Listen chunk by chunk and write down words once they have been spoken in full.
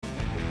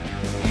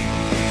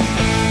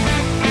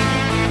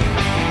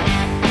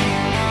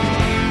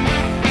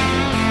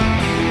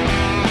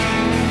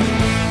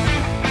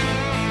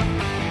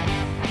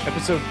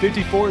episode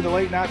 54 of the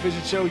Late Night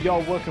Vision Show.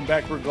 Y'all, welcome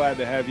back. We're glad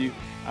to have you.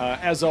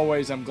 As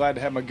always, I'm glad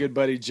to have my good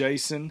buddy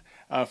Jason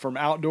from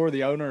Outdoor,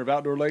 the owner of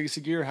Outdoor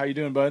Legacy Gear. How you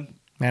doing, bud?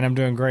 Man, I'm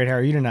doing great. How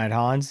are you tonight,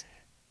 Hans?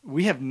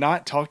 We have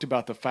not talked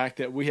about the fact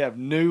that we have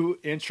new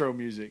intro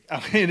music. I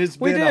mean, it's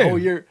been a whole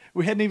year.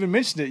 We hadn't even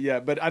mentioned it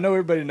yet, but I know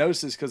everybody knows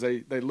this because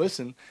they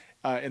listen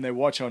and they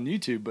watch on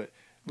YouTube. But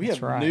we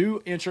have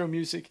new intro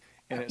music,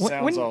 and it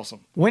sounds awesome.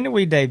 When did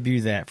we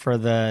debut that for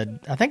the?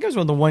 I think it was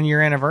on the 1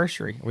 year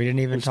anniversary. We didn't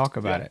even talk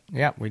about it.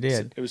 Yeah, we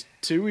did. It was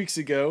 2 weeks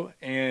ago,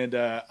 and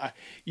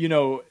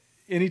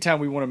anytime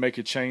we want to make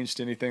a change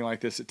to anything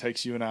like this, it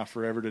takes you and I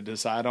forever to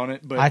decide on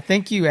it. But I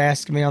think you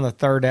asked me on the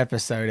third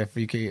episode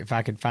if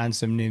I could find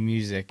some new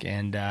music,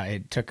 and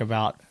it took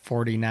about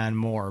 49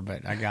 more,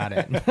 but I got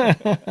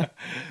it.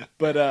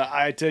 But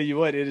I tell you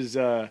what, it is.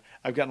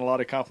 I've gotten a lot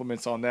of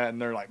compliments on that,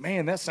 and they're like,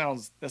 "Man, that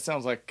sounds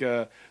like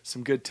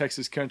some good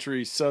Texas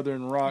country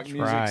Southern rock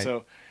music." Right.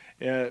 So.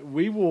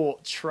 We will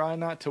try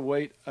not to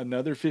wait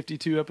another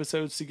 52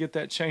 episodes to get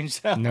that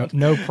changed out.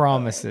 No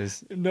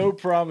promises. No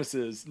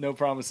promises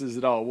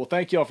at all. Well,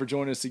 thank you all for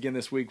joining us again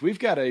this week. We've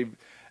got a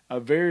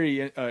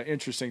very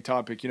interesting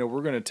topic. We're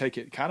going to take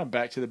it kind of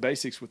back to the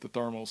basics with the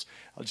thermals.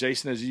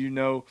 Jason, as you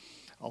know,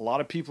 a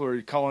lot of people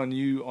are calling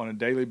you on a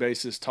daily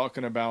basis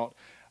talking about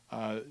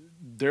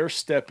their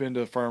step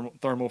into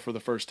thermal for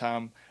the first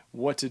time,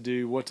 what to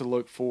do, what to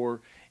look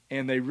for.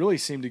 And they really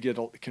seem to get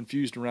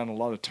confused around a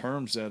lot of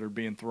terms that are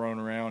being thrown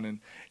around,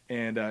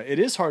 and it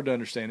is hard to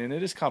understand, and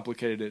it is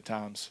complicated at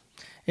times.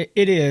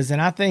 It is,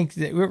 and I think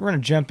that we're going to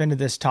jump into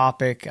this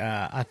topic.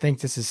 I think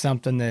this is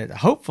something that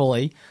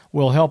hopefully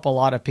will help a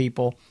lot of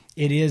people.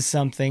 It is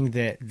something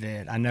that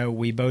I know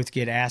we both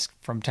get asked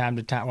from time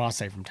to time. Well, I'll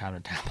say from time to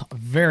time,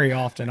 very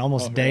often,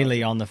 almost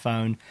daily on the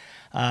phone.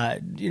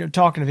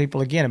 Talking to people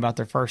again about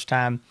their first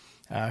time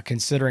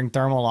considering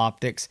thermal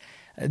optics.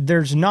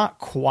 There's not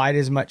quite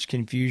as much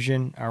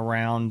confusion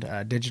around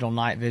digital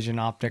night vision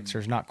optics.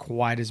 There's not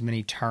quite as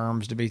many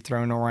terms to be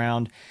thrown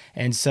around.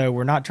 And so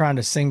we're not trying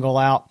to single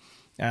out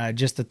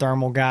just the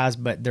thermal guys,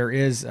 but there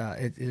is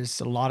a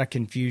lot of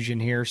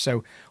confusion here.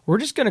 So we're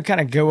just going to kind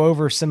of go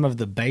over some of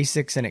the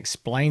basics and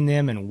explain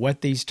them and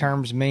what these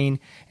terms mean.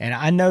 And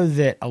I know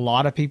that a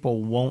lot of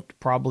people won't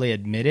probably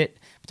admit it,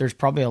 but there's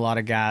probably a lot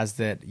of guys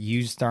that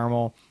use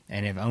thermal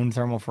and have owned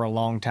thermal for a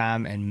long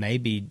time and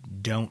maybe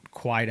don't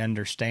quite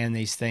understand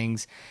these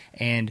things.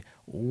 And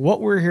what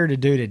we're here to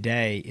do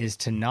today is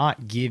to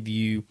not give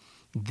you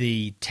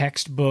the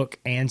textbook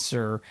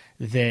answer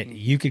that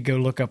you could go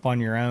look up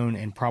on your own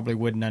and probably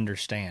wouldn't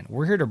understand.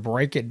 We're here to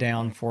break it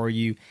down for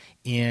you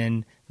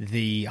in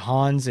the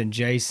Hans and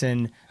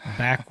Jason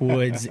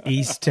backwoods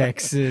East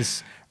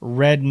Texas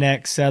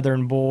redneck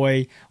Southern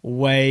boy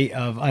way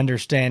of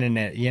understanding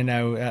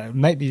it.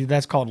 Maybe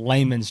that's called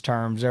layman's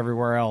terms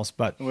everywhere else,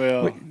 but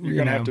you're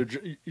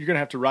gonna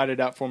have to write it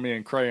out for me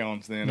in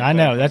crayons. Then I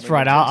know that's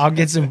right. I'll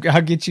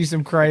get you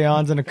some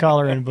crayons and a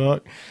coloring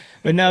book.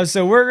 But no,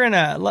 so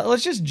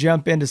let's just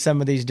jump into some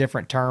of these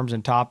different terms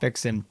and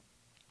topics, and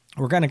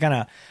we're gonna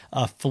kind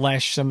of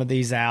flesh some of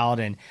these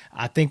out. And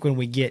I think when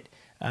we get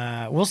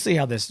we'll see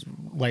how this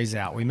lays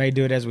out. We may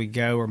do it as we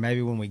go, or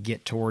maybe when we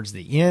get towards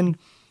the end,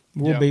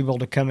 we'll be able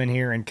to come in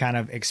here and kind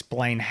of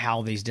explain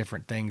how these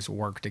different things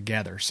work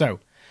together. So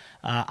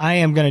I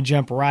am going to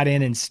jump right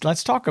in, and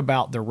let's talk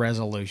about the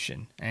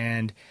resolution.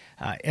 And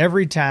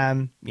every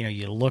time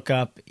you look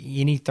up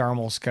any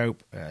thermal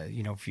scope,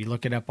 if you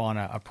look it up on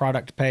a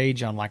product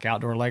page on like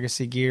Outdoor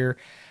Legacy Gear,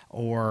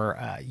 or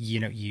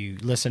you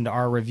listen to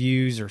our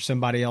reviews or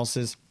somebody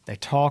else's, they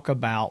talk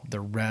about the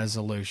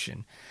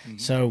resolution. Mm-hmm.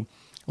 So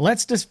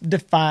let's just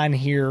define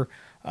here.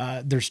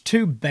 There's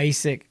two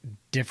basic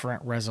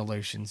different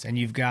resolutions, and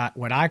you've got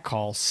what I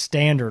call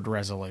standard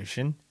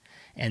resolution,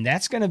 and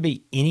that's going to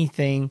be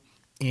anything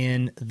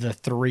in the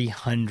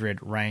 300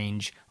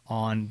 range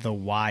on the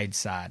wide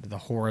side, the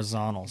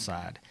horizontal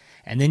side.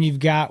 And then you've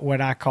got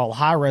what I call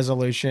high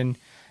resolution,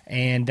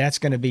 and that's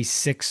going to be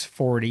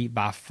 640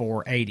 by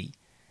 480.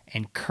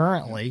 And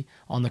currently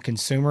on the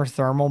consumer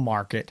thermal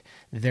market,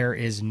 there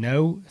is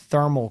no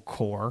thermal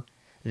core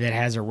that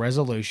has a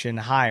resolution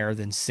higher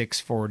than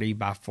 640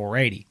 by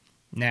 480.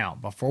 Now,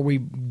 before we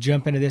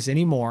jump into this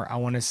anymore, I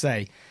want to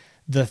say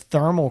the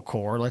thermal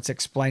core, let's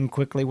explain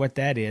quickly what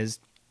that is.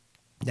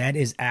 That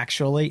is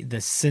actually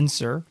the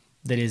sensor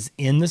that is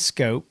in the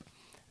scope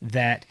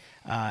that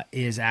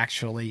is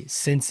actually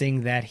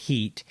sensing that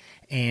heat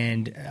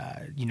and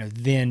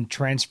then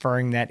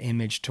transferring that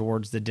image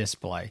towards the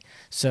display.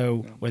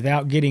 So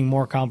without getting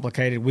more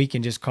complicated, we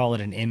can just call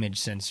it an image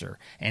sensor,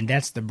 and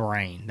that's the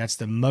brain. That's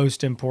the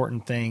most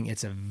important thing.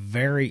 It's a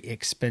very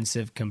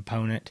expensive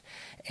component,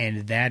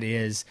 and that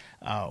is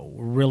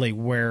really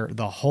where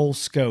the whole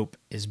scope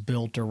is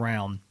built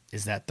around,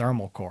 is that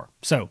thermal core.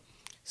 So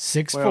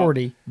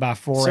 640 by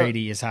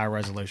 480 is high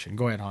resolution.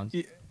 Go ahead, Hans.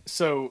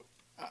 So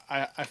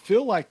I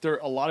feel like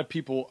a lot of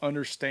people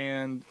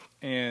understand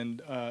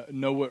and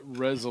know what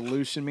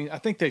resolution means. I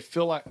think they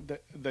feel like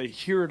they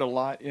hear it a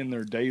lot in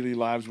their daily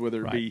lives,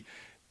 whether it be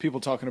people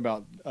talking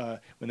about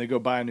when they go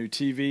buy a new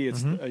TV,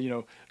 it's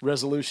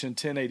resolution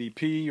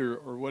 1080p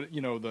or what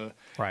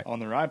right. on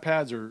their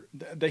iPads, or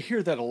they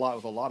hear that a lot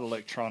with a lot of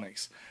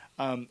electronics.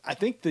 I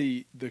think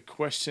the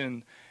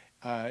question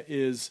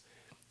is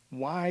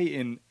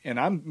why, and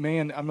I'm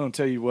going to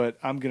tell you what,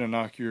 I'm going to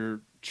knock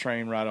your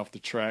train right off the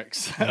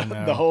tracks. Oh,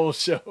 no. The whole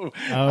show.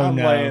 I'm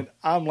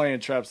laying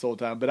traps the whole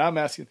time, but I'm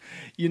asking,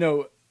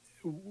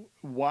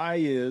 why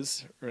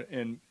is,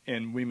 and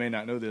we may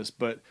not know this,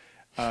 but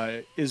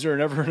is there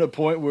ever a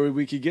point where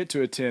we could get to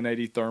a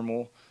 1080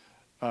 thermal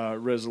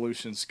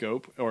resolution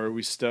scope, or are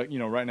we stuck?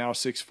 Right now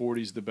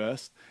 640 is the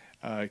best.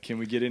 Can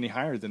we get any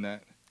higher than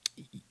that?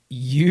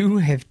 You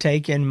have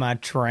taken my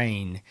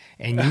train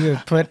and you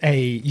have put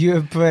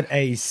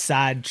a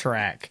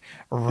sidetrack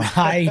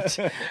right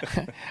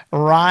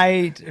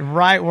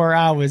where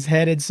I was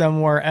headed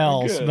somewhere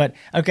else. Good. But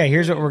okay,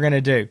 here's what we're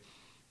gonna do.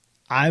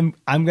 I'm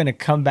gonna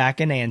come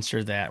back and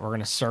answer that. We're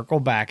gonna circle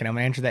back and I'm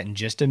gonna answer that in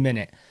just a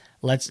minute.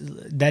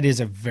 That is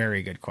a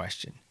very good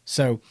question.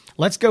 So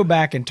let's go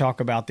back and talk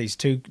about these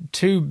two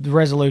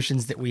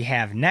resolutions that we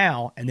have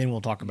now, and then we'll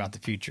talk about the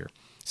future.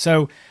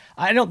 So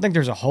I don't think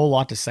there's a whole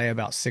lot to say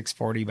about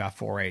 640 by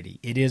 480.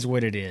 It is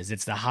what it is.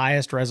 It's the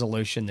highest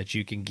resolution that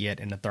you can get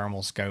in the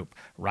thermal scope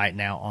right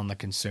now on the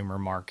consumer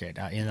market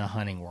in the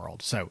hunting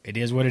world. So it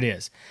is what it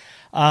is.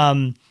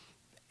 And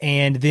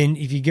then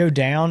if you go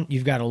down,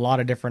 you've got a lot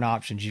of different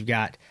options. You've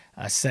got,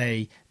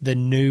 say, the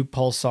new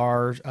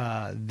Pulsar,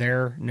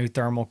 their new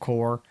thermal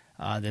core.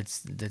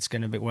 That's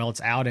going to be, well,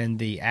 it's out in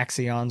the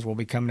Axions, will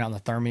be coming out in the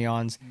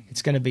Thermions.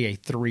 It's going to be a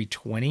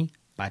 320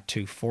 by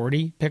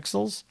 240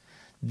 pixels.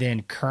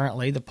 Then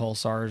currently the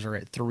Pulsars are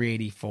at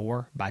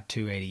 384 by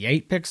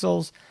 288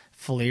 pixels.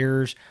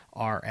 FLIRs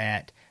are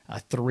at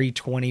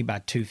 320 by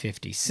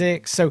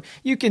 256. So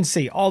you can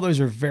see all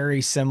those are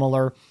very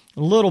similar.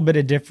 A little bit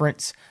of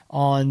difference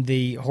on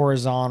the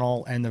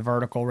horizontal and the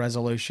vertical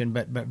resolution,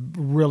 but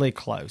really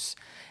close.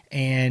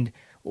 And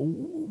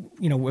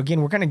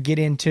again, we're going to get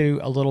into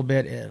a little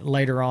bit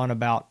later on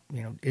about,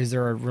 is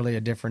there really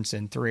a difference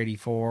in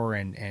 384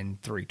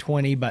 and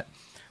 320? But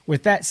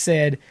with that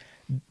said,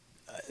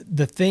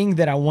 the thing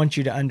that I want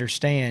you to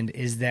understand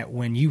is that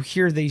when you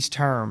hear these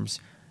terms,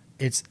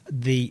 it's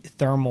the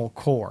thermal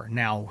core.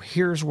 Now,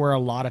 here's where a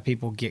lot of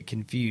people get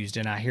confused,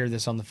 and I hear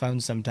this on the phone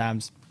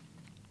sometimes,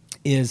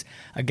 is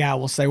a guy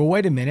will say, well,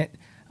 wait a minute,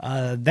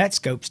 that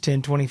scope's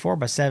 1024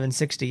 by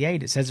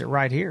 768. It says it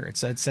right here. It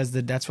says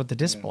that that's what the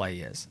display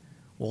is.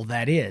 Well,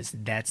 that's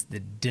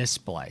the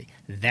display.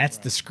 That's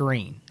the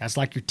screen. That's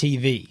like your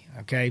TV,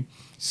 okay?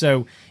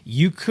 So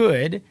you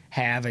could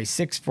have a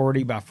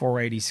 640 by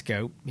 480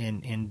 scope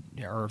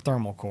or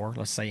thermal core,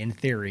 let's say in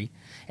theory,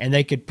 and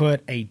they could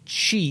put a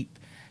cheap,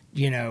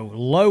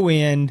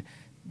 low-end,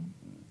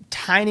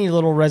 tiny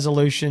little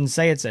resolution,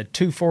 say it's a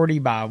 240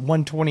 by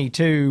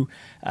 122,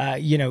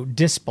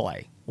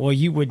 display. Well,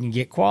 you wouldn't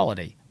get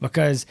quality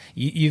because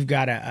you've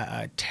got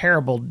a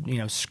terrible,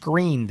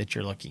 screen that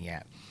you're looking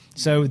at.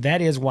 So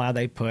that is why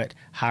they put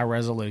high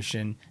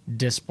resolution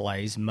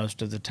displays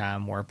most of the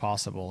time where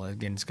possible.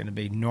 Again, it's going to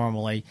be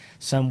normally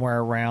somewhere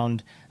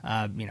around,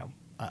 a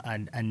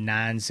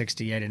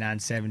 968, a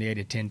 978,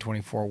 a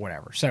 1024,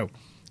 whatever. So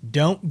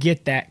don't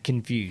get that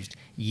confused.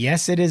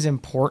 Yes, it is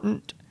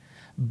important,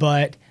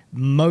 but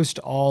most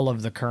all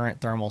of the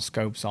current thermal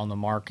scopes on the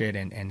market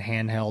and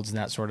handhelds and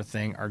that sort of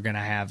thing are going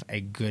to have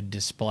a good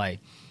display.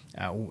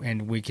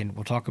 And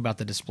we'll talk about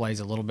the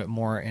displays a little bit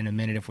more in a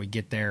minute if we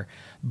get there.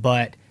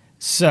 But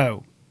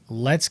so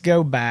let's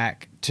go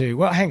back to,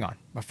 well, hang on.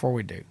 Before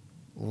we do,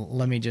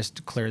 let me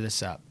just clear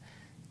this up.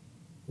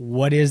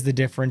 What is the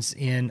difference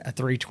in a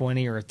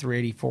 320 or a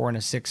 384 and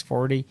a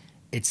 640?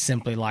 It's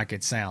simply like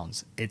it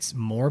sounds. It's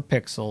more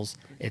pixels.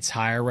 It's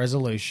higher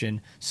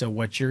resolution. So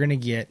what you're going to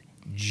get,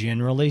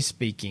 generally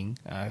speaking,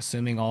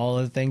 assuming all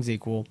other things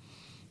equal,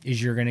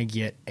 is you're going to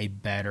get a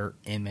better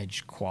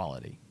image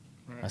quality.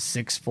 A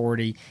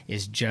 640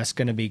 is just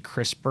going to be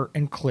crisper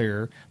and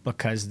clearer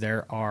because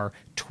there are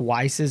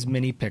twice as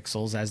many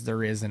pixels as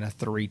there is in a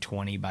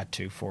 320 by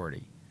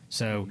 240.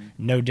 So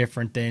no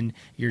different than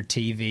your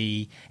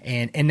TV.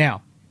 And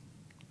now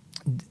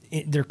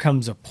there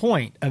comes a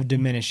point of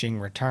diminishing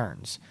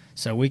returns.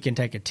 So we can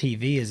take a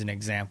TV as an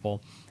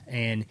example,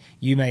 and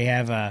you may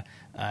have a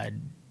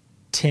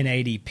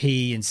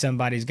 1080p and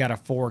somebody's got a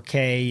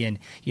 4K, and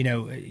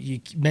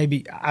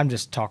maybe I'm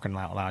just talking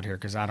out loud here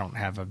because I don't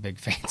have a big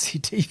fancy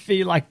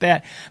TV like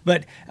that,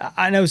 but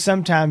I know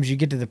sometimes you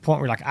get to the point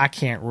where I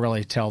can't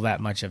really tell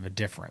that much of a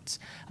difference.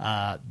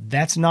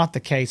 That's not the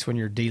case when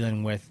you're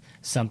dealing with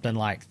something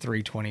like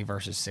 320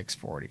 versus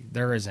 640.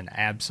 There is an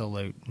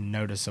absolute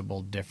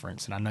noticeable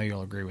difference, and I know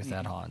you'll agree with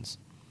that, Hans.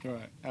 All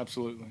right,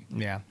 absolutely.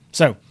 Yeah.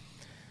 So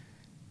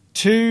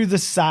to the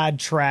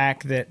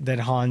sidetrack that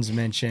Hans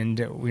mentioned,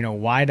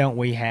 why don't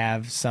we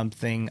have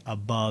something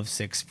above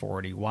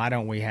 640? Why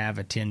don't we have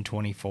a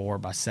 1024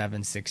 by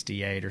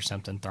 768 or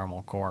something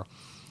thermal core?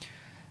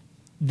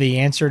 The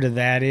answer to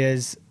that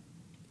is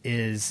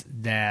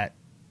that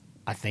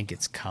I think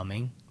it's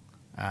coming.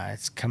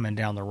 It's coming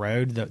down the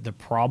road. The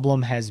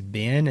problem has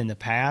been in the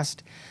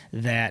past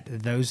that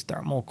those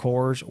thermal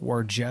cores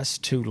were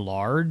just too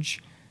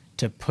large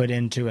to put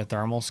into a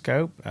thermal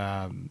scope.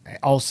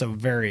 Also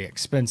very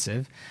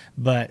expensive,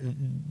 but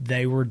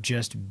they were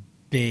just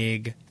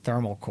big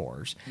thermal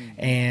cores.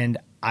 And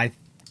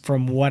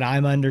from what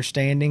I'm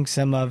understanding,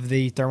 some of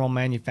the thermal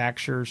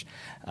manufacturers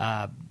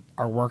are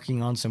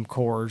working on some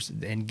cores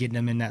and getting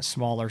them in that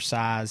smaller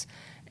size.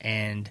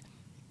 And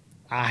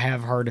I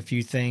have heard a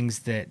few things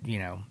that,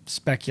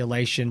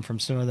 speculation from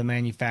some of the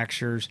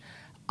manufacturers.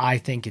 I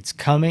think it's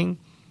coming.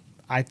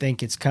 I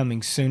think it's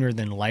coming sooner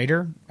than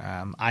later.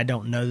 I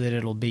don't know that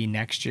it'll be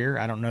next year.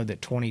 I don't know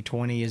that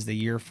 2020 is the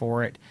year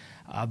for it.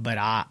 But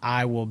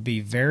I will be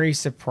very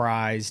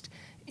surprised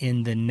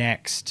in the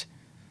next,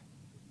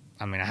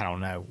 I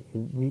don't know,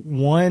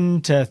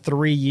 1 to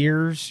 3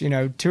 years,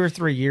 2 or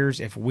 3 years,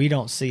 if we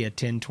don't see a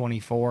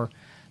 1024,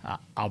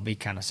 I'll be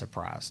kind of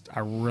surprised. I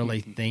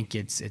really think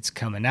it's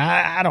coming.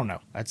 I don't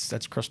know.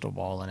 That's crystal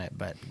balling it,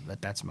 but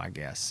that's my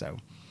guess. So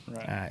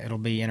right. It'll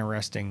be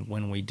interesting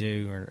when we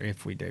do, or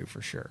if we do,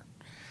 for sure.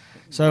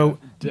 So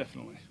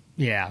definitely.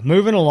 Yeah,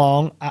 moving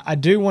along, I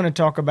do want to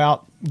talk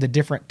about the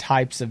different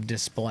types of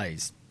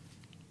displays.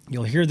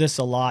 You'll hear this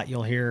a lot.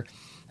 You'll hear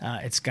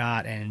it's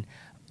got an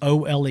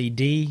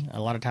OLED.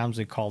 A lot of times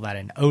we call that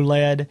an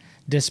OLED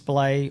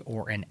display,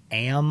 or an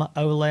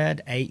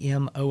AMOLED,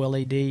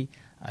 AMOLED.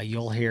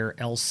 You'll hear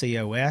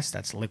LCOS,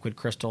 that's liquid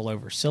crystal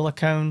over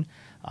silicone.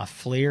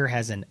 FLIR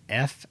has an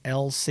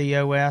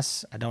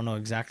FLCOS. I don't know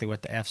exactly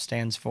what the F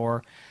stands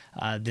for.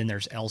 Then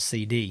there's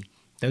LCD.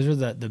 Those are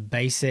the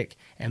basic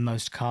and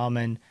most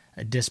common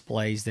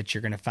displays that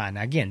you're going to find.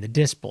 Now, again, the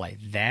display,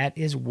 that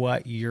is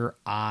what your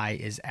eye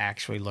is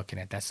actually looking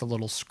at. That's the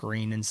little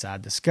screen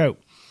inside the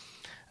scope.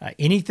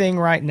 Anything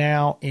right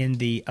now in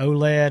the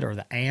OLED or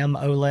the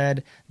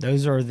AMOLED,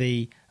 those are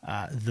the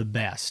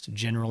best,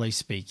 generally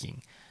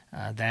speaking.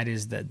 That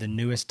is the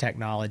newest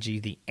technology.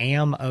 The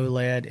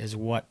AMOLED is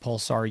what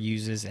Pulsar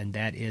uses, and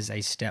that is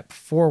a step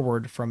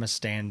forward from a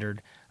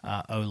standard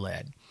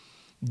OLED.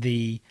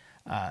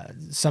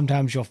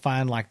 Sometimes you'll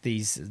find like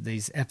these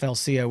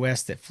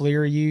FLCOS that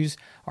FLIR use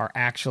are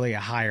actually a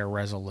higher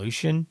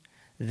resolution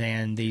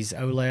than these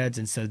OLEDs,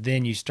 and so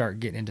then you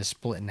start getting into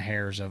splitting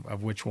hairs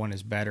of which one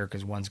is better,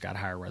 because one's got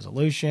higher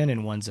resolution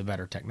and one's a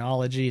better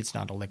technology. It's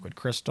not a liquid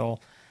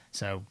crystal,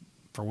 so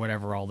for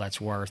whatever all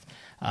that's worth,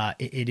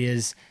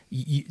 this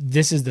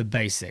is the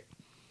basic.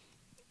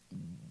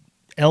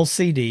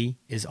 LCD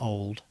is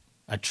old.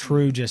 A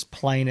true, just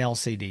plain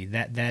LCD.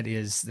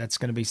 That's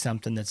going to be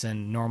something that's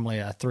in normally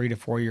a 3 to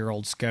 4 year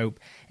old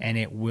scope, and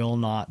it will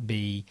not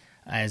be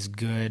as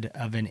good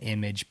of an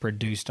image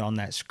produced on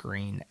that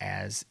screen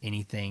as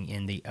anything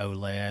in the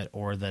OLED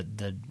or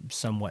the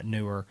somewhat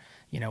newer,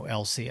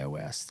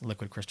 LCOS,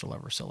 liquid crystal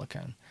over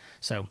silicone.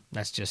 So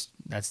that's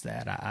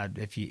that.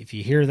 If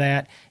you hear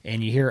that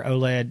and you hear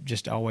OLED,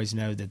 just always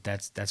know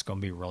that's going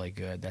to be really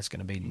good. That's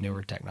going to be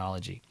newer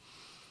technology.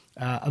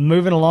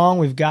 Moving along,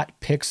 we've got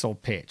pixel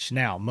pitch.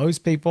 Now,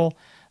 most people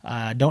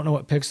don't know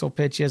what pixel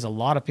pitch is. A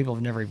lot of people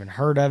have never even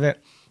heard of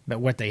it. But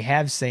what they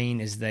have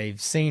seen is they've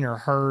seen or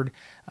heard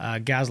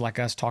guys like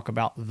us talk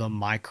about the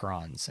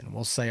microns. And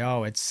we'll say,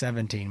 oh, it's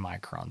 17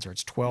 microns or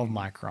it's 12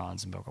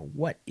 microns. And people go,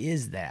 what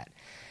is that?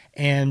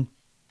 And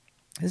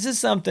this is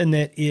something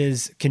that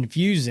is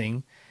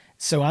confusing.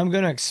 So I'm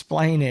going to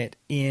explain it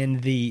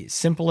in the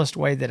simplest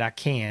way that I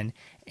can.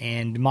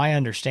 And my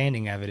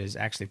understanding of it is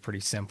actually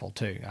pretty simple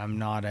too. I'm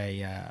not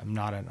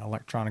an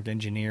electronic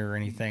engineer or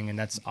anything, and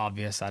that's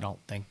obvious. I don't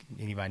think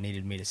anybody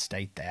needed me to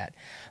state that,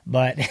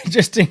 but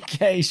just in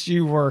case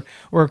you were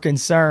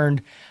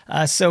concerned.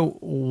 So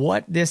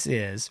what this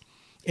is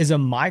a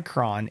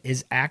micron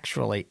is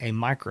actually a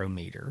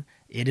micrometer.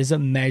 It is a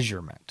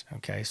measurement.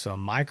 Okay, so a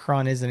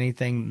micron isn't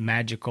anything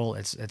magical.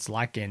 It's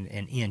like an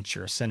inch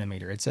or a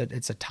centimeter. It's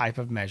a type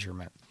of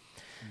measurement.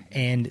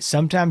 And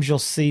sometimes you'll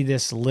see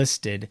this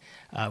listed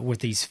with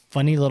these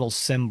funny little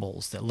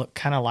symbols that look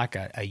kind of like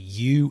a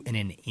U and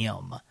an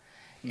M.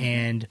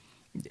 And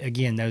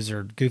again, those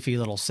are goofy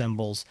little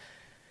symbols,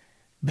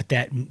 but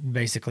that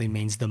basically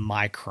means the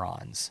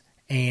microns.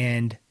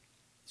 And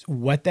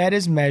what that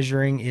is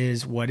measuring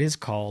is what is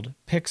called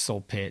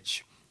pixel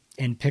pitch.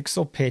 And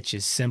pixel pitch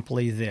is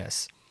simply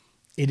this.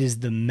 It is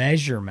the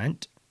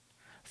measurement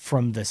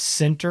from the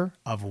center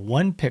of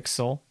one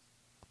pixel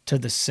to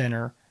the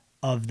center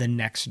of the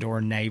next door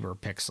neighbor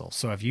pixel.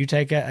 So if you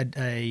take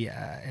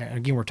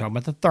again, we're talking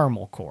about the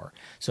thermal core.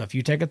 So if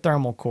you take a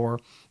thermal core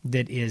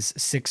that is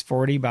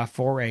 640 by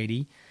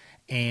 480,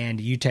 and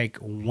you take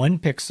one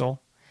pixel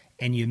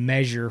and you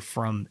measure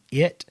from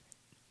it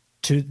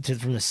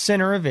from the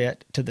center of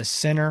it to the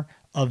center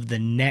of the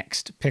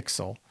next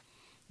pixel,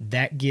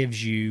 that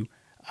gives you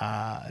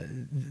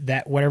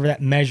that whatever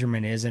that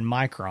measurement is in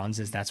microns,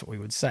 that's what we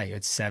would say.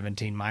 It's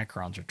 17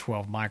 microns or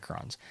 12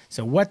 microns.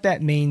 So what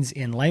that means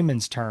in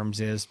layman's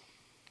terms is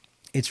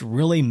it's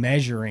really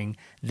measuring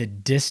the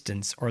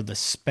distance or the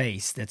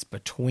space that's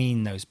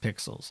between those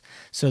pixels.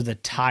 So the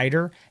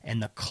tighter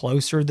and the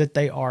closer that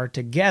they are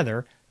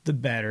together, the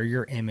better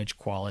your image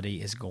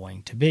quality is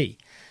going to be.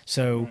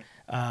 So,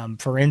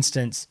 for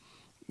instance,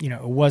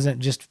 it wasn't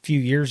just a few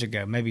years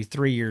ago, maybe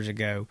 3 years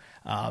ago,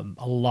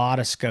 a lot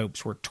of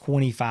scopes were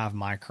 25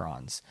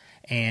 microns.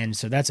 And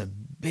so that's a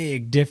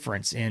big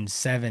difference in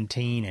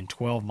 17 and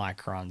 12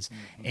 microns.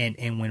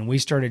 And when we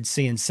started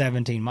seeing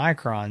 17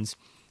 microns,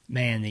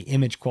 man, the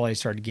image quality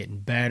started getting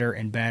better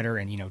and better.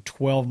 And,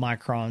 12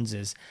 microns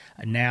is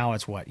now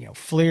it's what,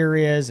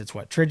 FLIR is, it's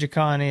what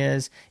Trigicon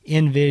is,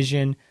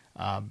 Envision.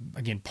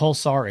 Again,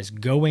 Pulsar is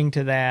going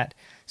to that.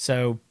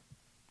 So,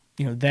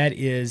 that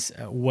is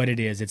what it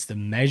is. It's the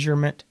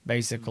measurement,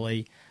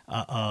 basically,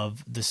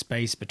 of the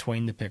space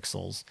between the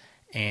pixels.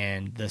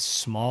 And the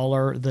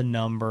smaller the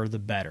number, the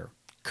better.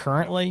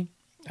 Currently,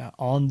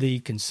 on the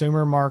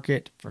consumer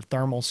market for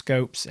thermal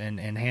scopes and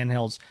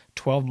handhelds,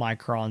 12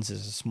 microns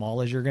is as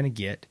small as you're going to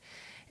get.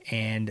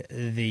 And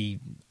the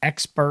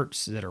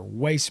experts that are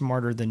way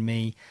smarter than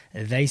me,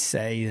 they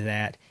say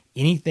that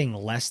anything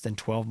less than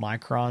 12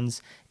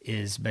 microns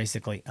is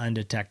basically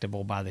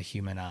undetectable by the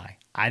human eye.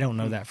 I don't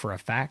know that for a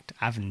fact.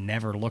 I've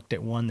never looked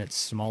at one that's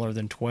smaller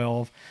than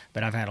 12,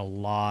 but I've had a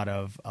lot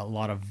of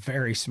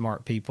very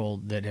smart people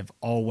that have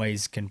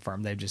always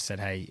confirmed. They've just said,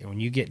 hey,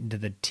 when you get into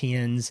the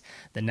 10s,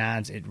 the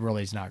 9s, it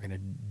really is not going to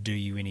do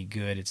you any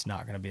good. It's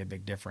not going to be a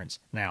big difference.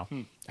 Now,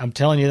 I'm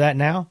telling you that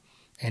now,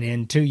 and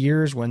in 2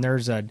 years when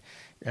there's a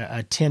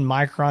 10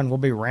 micron, we'll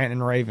be ranting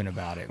and raving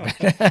about it.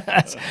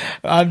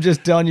 I'm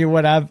just telling you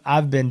what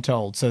I've been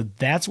told. So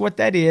that's what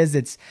that is.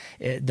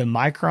 The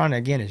micron,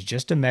 again, is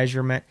just a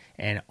measurement,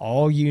 and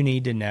all you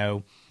need to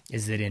know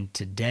is that in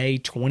today,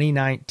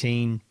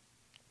 2019,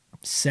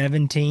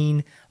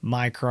 17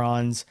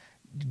 microns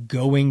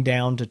going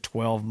down to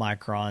 12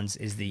 microns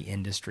is the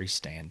industry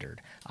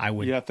standard.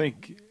 I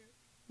think.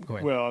 Go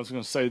ahead. Well, I was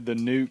going to say the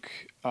nuke,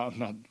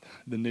 not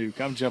the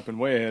nuke. I'm jumping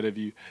way ahead of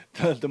you.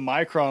 The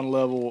micron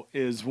level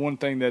is one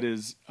thing that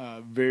is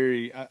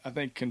very, I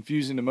think,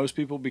 confusing to most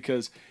people,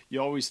 because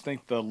you always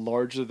think the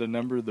larger the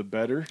number, the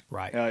better.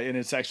 Right. And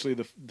it's actually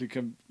the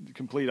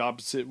complete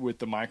opposite with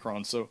the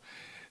micron. So,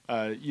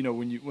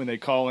 when they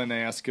call in, they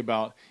ask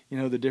about,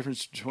 the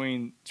difference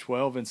between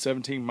 12 and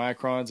 17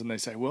 microns, and they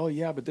say, well,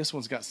 yeah, but this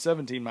one's got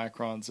 17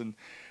 microns. And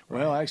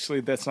well,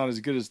 actually, that's not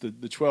as good as the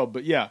 12.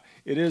 But yeah,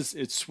 it is.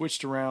 It's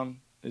switched around.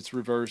 It's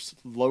reversed.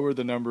 Lower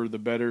the number, the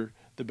better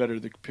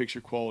the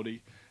picture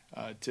quality,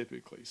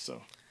 typically.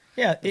 So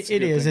yeah, it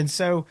is. And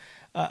so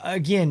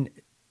again,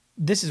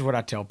 this is what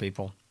I tell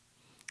people: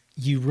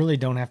 you really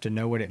don't have to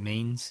know what it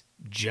means.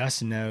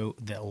 Just know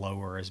that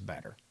lower is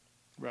better.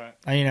 Right.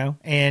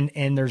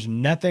 And there's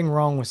nothing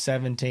wrong with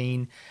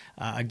 17.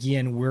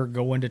 Again, we're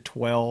going to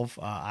 12.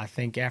 I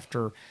think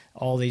after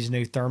all these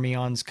new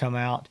thermions come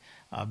out.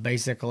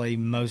 Basically,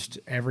 most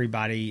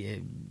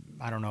everybody,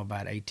 I don't know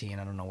about AT,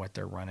 and I don't know what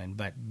they're running,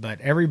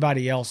 but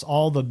everybody else,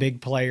 all the big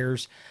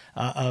players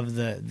of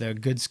the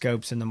good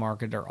scopes in the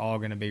market are all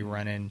going to be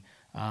running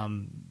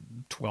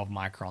 12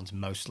 microns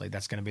mostly.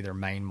 That's going to be their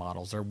main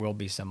models. There will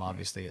be some,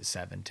 obviously, at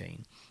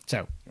 17.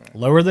 So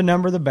lower the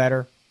number, the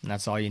better, and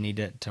that's all you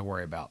need to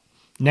worry about.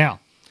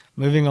 Now,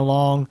 moving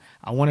along,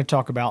 I want to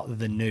talk about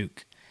the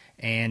nuke,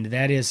 and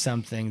that is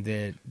something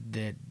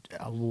that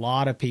a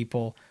lot of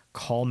people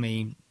call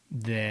me,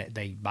 that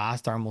they buy a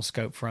thermal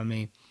scope from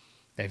me.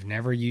 They've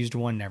never used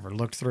one, never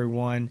looked through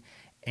one,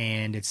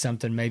 and it's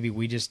something maybe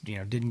we just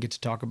didn't get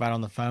to talk about on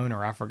the phone,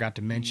 or I forgot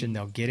to mention.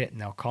 They'll get it and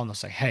they'll call and they'll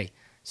say, hey,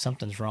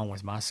 something's wrong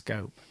with my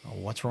scope. Oh,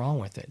 what's wrong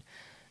with it?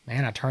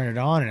 Man, I turn it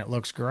on and it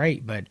looks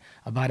great, but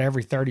about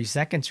every 30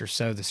 seconds or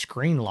so, the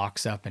screen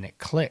locks up and it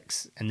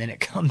clicks, and then it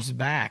comes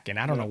back, and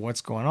I don't know what's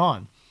going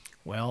on.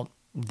 Well,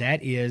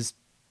 that is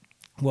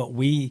what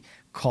we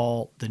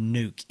call the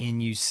nuke,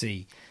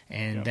 NUC.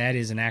 And that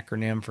is an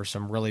acronym for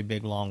some really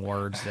big, long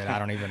words that I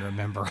don't even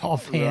remember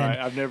offhand. Right.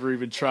 I've never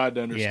even tried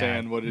to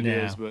understand what it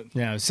is, but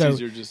it's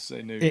easier to just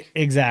say nuke.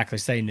 Exactly.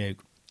 Say nuke.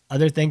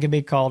 Other thing can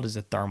be called is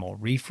a thermal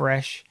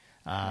refresh.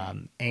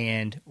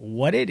 And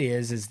what it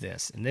is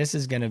this, and this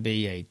is going to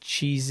be a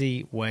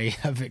cheesy way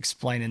of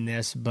explaining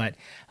this, but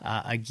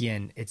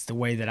again, it's the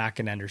way that I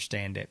can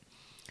understand it.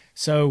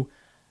 So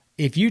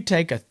if you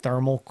take a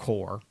thermal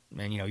core,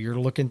 and you're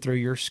looking through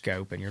your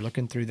scope and you're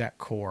looking through that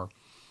core,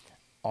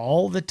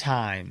 all the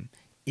time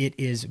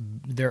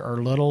there are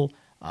little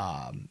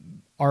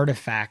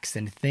artifacts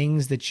and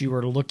things that you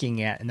are looking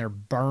at, and they're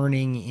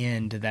burning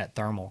into that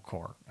thermal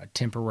core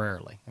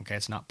temporarily. Okay,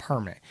 it's not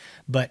permanent.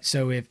 But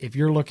so if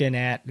you're looking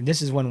at,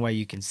 this is one way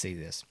you can see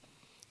this.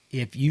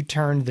 If you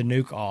turned the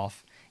nuke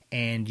off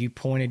and you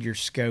pointed your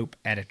scope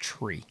at a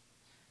tree,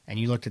 and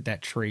you looked at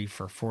that tree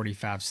for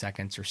 45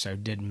 seconds or so,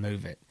 didn't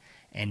move it,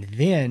 and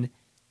then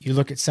you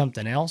look at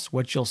something else,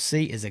 what you'll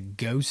see is a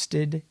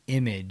ghosted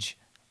image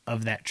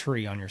of that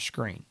tree on your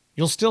screen.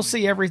 You'll still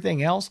see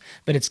everything else,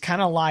 but it's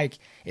kind of like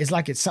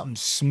it's something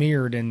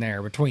smeared in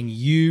there between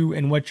you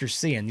and what you're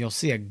seeing. You'll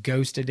see a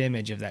ghosted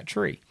image of that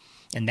tree.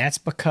 And that's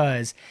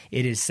because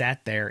it is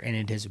sat there and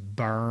it has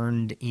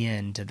burned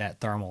into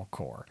that thermal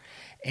core.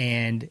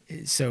 And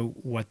so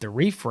what the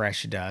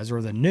refresh does,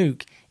 or the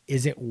nuke,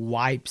 is it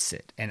wipes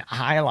it. And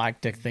I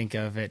like to think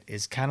of it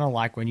as kind of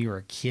like when you were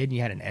a kid and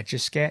you had an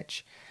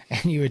Etch-a-Sketch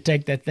and you would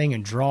take that thing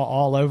and draw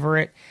all over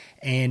it,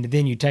 and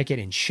then you take it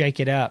and shake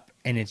it up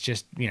and it's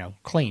just,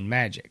 clean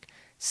magic.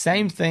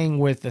 Same thing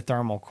with the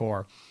thermal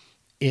core.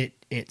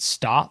 It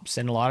stops,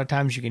 and a lot of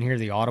times you can hear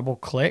the audible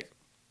click.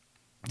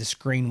 The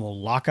screen will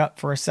lock up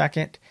for a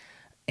second,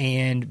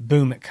 and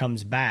boom, it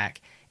comes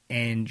back,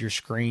 and your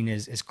screen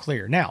is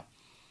clear. Now,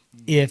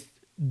 if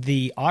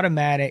the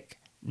automatic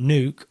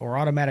nuke or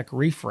automatic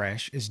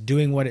refresh is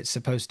doing what it's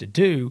supposed to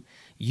do,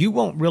 you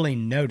won't really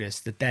notice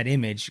that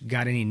image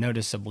got any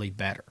noticeably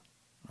better.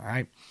 All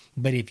right.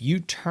 But if you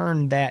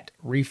turn that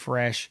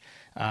refresh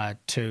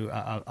to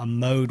a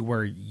mode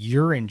where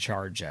you're in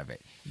charge of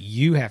it,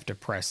 you have to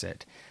press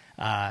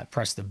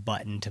the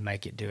button to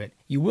make it do it,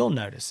 you will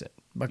notice it,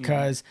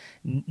 because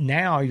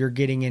now you're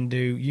getting into,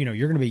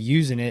 you're going to be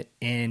using it.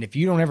 And if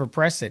you don't ever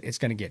press it, it's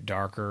going to get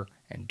darker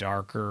and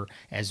darker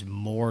as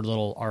more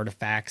little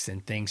artifacts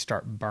and things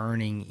start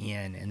burning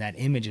in. And that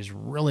image is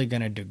really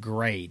going to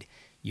degrade.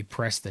 You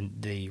press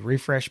the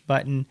refresh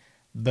button,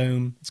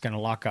 boom, it's going to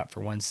lock up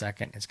for 1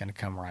 second. It's going to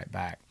come right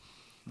back.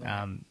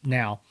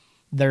 Now,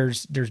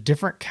 there's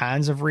different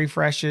kinds of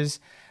refreshes.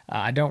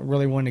 I don't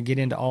really want to get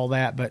into all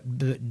that,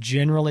 but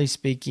generally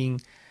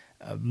speaking,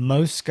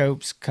 most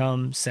scopes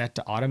come set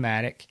to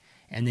automatic.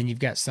 And then you've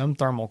got some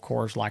thermal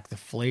cores like the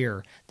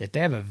FLIR that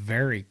they have a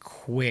very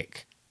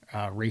quick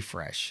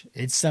refresh.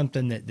 It's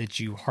something that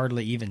you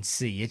hardly even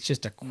see. It's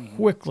just a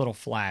quick little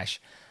flash.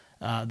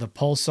 The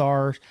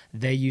Pulsar,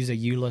 they use a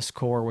ULIS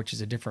core, which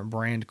is a different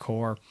brand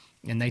core,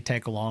 and they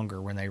take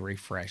longer when they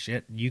refresh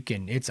it.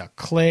 It's a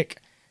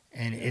click,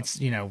 and it's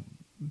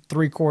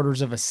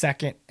 3/4 of a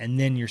second, and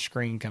then your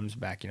screen comes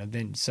back.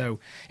 So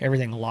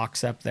everything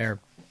locks up there.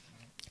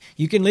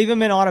 You can leave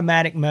them in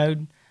automatic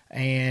mode,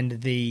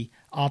 and the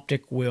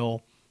Optic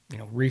will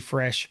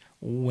refresh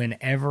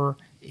whenever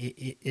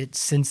it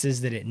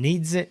senses that it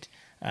needs it.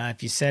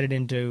 If you set it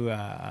into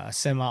a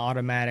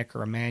semi-automatic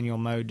or a manual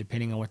mode,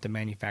 depending on what the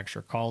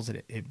manufacturer calls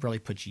it, it really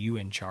puts you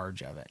in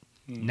charge of it.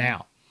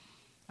 Now,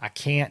 I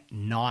can't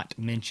not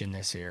mention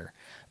this here,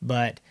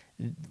 but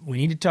we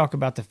need to talk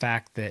about the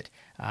fact that,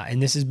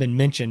 and this has been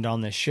mentioned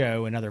on this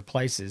show and other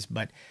places,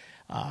 but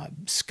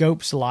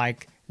scopes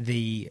like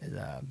the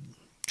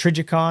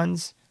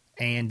Trigicons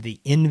and the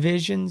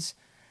Envisions,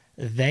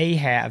 they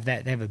have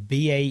a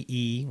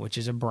BAE, which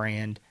is a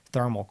brand,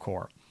 thermal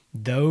core.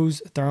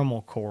 Those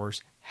thermal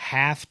cores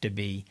have to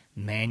be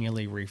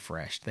manually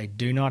refreshed. They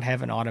do not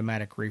have an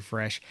automatic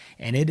refresh,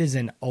 and it is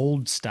an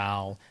old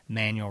style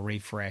manual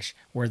refresh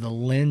where the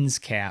lens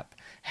cap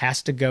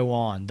has to go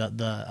on.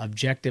 The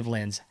objective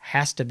lens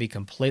has to be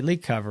completely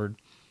covered,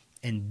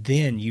 and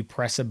then you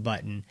press a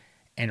button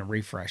and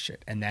refresh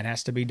it. And that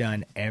has to be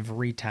done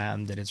every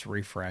time that it's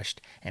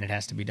refreshed, and it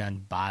has to be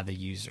done by the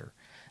user.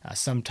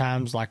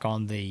 Sometimes, like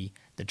on the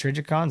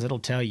Trigicons, it'll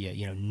tell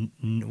you,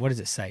 what does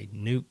it say?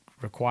 Nuke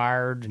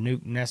required,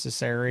 nuke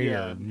necessary,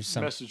 or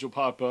some message will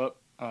pop up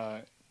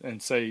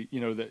and say,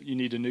 that you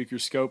need to nuke your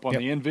scope. On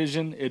the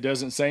Envision, it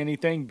doesn't say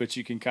anything, but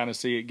you can kind of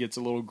see it gets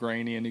a little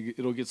grainy, and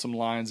it'll get some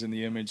lines in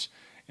the image,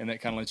 and that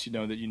kind of lets you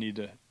know that you need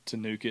to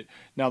nuke it.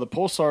 Now, the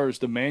Pulsars,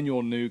 the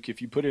manual nuke,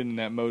 if you put it in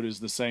that mode,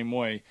 is the same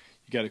way.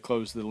 You got to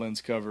close the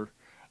lens cover.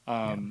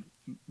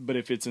 But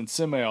if it's in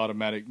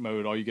semi-automatic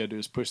mode, all you got to do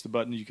is push the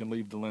button. You can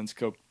leave the lens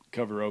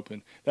cover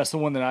open. That's the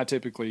one that I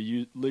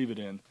typically leave it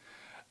in,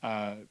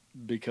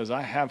 because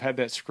I have had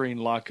that screen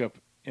lock up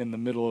in the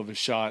middle of a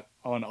shot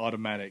on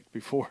automatic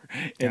before,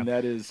 and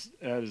that is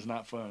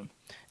not fun.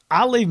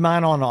 I leave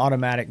mine on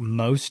automatic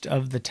most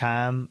of the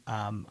time.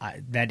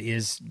 That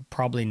is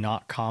probably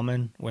not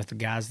common with the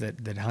guys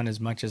that hunt as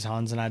much as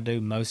Hans and I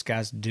do. Most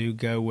guys do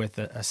go with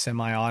a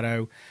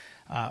semi-auto.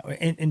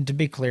 And to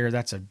be clear,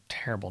 that's a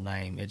terrible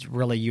name. It's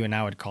really, you and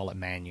I would call it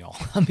manual.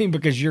 I mean,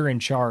 because you're in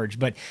charge,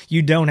 but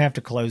you don't have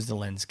to close the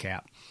lens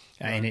cap,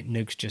 and it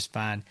nukes just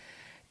fine.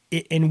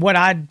 And what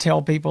I'd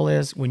tell people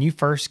is, when you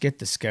first get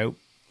the scope,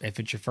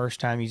 if it's your first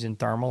time using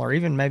thermal, or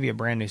even maybe a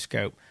brand new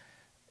scope,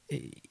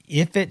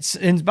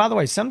 and by the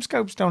way, some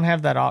scopes don't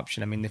have that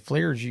option. I mean, the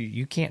FLIRs,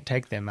 you can't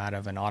take them out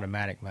of an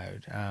automatic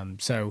mode.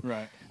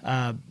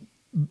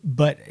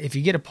 But if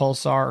you get a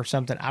Pulsar or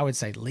something, I would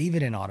say leave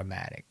it in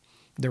automatic.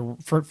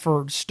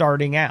 For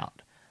starting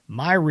out.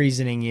 My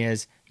reasoning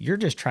is you're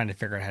just trying to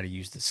figure out how to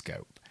use the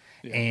scope.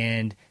 Yeah.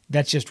 And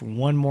that's just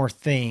one more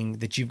thing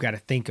that you've got to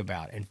think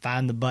about and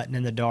find the button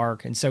in the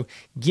dark. And so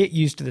get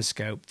used to the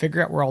scope,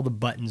 figure out where all the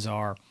buttons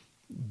are,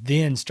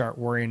 then start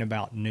worrying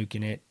about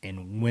nuking it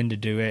and when to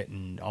do it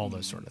and all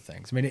those sort of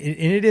things. I mean,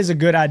 it is a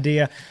good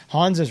idea.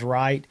 Hans is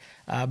right.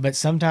 But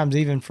sometimes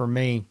even for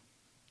me,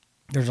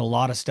 there's a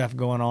lot of stuff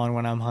going on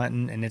when I'm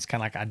hunting, and it's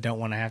kind of like I don't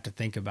want to have to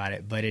think about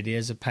it, but it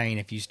is a pain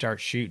if you start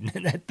shooting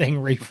and that thing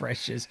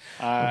refreshes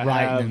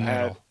right in the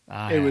middle.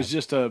 It was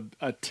just a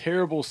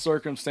terrible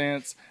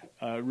circumstance,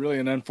 really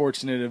an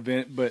unfortunate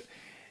event, but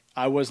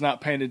I was not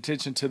paying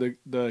attention to the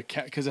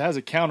because it has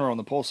a counter on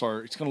the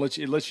Pulsar.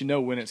 It lets you know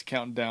when it's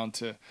counting down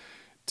to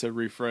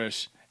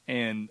refresh,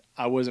 and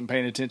I wasn't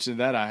paying attention to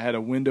that. I had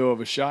a window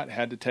of a shot,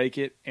 had to take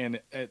it, and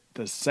at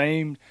the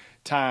same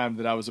time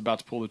that I was about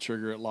to pull the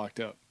trigger, it locked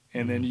up.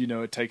 And then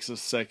it takes a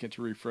second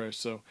to refresh.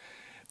 So,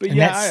 but And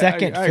yeah, that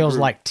second I feels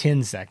agree. like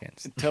 10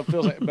 seconds. It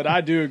feels like, but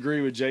I do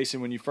agree with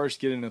Jason. When you first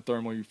get into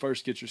thermal, you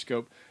first get your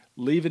scope,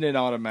 leave it in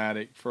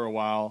automatic for a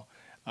while,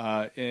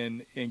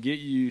 and get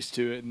used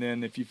to it. And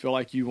then if you feel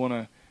like you want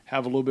to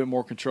have a little bit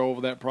more control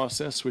over that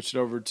process, switch it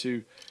over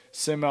to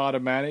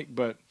semi-automatic.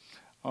 But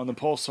on the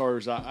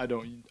pulsars,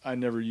 I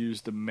never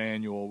use the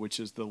manual, which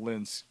is the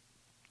lens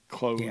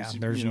close. Yeah,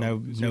 there's no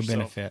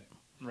benefit.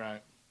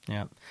 Right.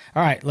 Yeah.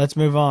 All right, let's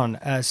move on.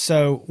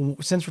 So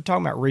since we're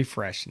talking about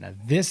refresh, now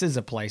this is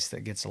a place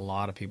that gets a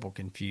lot of people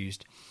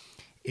confused.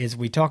 Is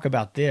we talk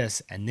about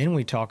this, and then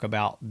we talk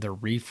about the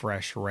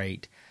refresh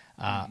rate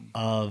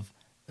of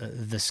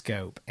the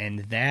scope,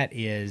 and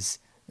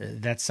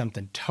that's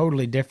something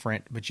totally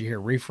different. But you hear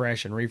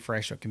refresh and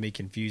refresh, so it can be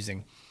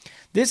confusing.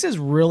 This has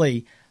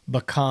really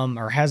become,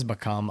 or has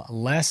become,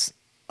 less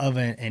of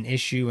an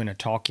issue and a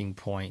talking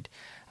point.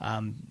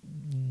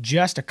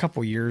 Just a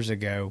couple years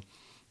ago,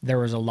 there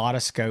was a lot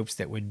of scopes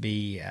that would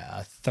be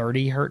a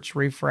 30 hertz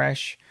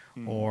refresh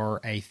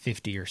or a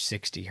 50 or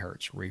 60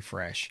 hertz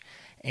refresh.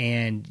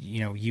 And,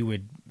 you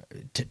would,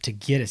 to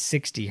get a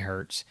 60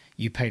 hertz,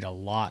 you paid a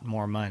lot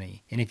more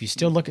money. And if you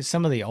still look at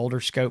some of the older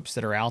scopes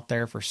that are out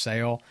there for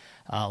sale,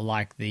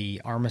 like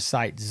the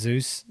Armasight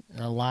Zeus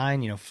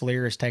line,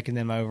 FLIR is taking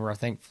them over. I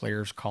think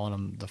FLIR's calling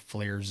them the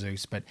FLIR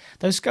Zeus. But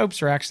those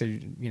scopes are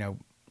actually,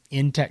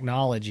 in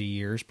technology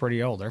years,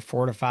 pretty old. They're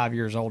 4 to 5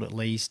 years old at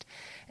least.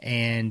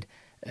 And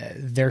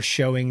they're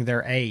showing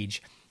their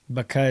age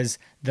because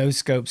those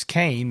scopes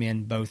came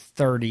in both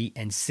 30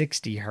 and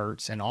 60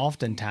 hertz, and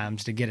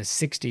oftentimes to get a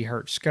 60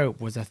 hertz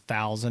scope was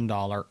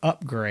 $1,000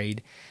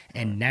 upgrade,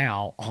 and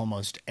now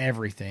almost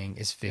everything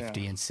is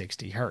 50 and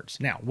 60 hertz.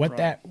 Now, what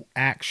that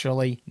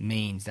actually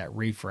means, that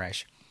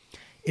refresh,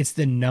 it's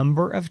the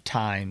number of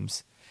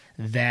times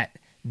that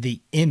the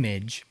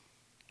image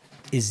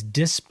is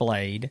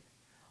displayed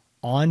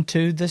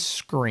onto the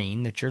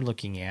screen that you're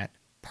looking at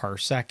per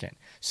second.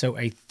 So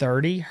a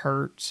 30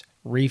 hertz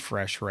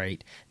refresh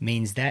rate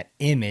means that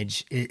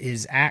image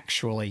is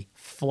actually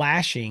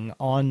flashing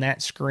on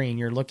that screen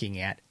you're looking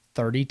at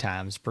 30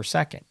 times per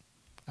second.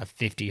 A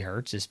 50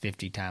 hertz is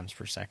 50 times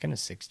per second. A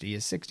 60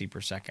 is 60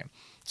 per second.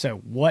 So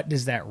what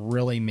does that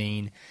really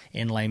mean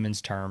in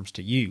layman's terms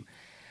to you?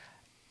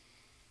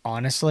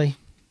 Honestly,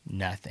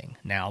 nothing.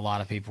 Now, a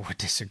lot of people would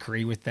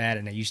disagree with that,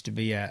 and it used to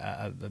be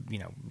a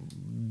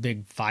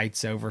big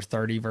fights over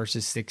 30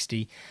 versus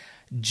 60.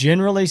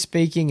 Generally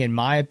speaking, in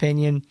my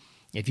opinion,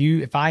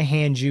 if I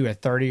hand you a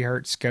 30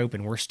 hertz scope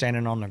and we're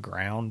standing on the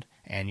ground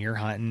and you're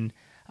hunting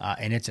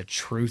and it's a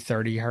true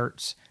 30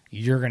 hertz,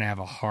 you're going to have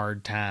a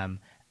hard time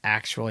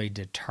actually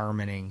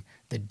determining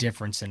the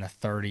difference in a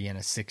 30 and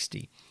a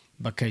 60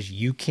 because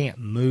you can't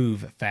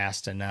move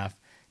fast enough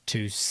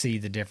to see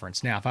the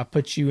difference. Now, if I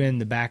put you in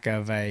the back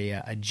of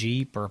a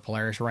Jeep or a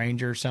Polaris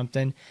Ranger or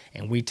something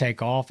and we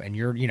take off and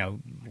you're,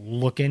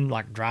 looking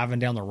like driving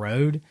down the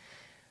road,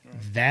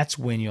 that's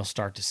when you'll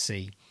start to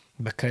see,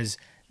 because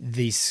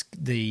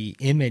the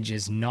image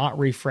is not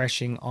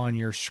refreshing on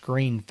your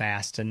screen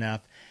fast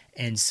enough,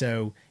 and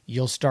so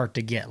you'll start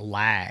to get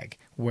lag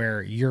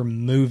where you're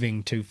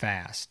moving too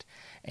fast.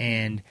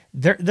 And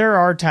there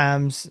are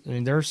times,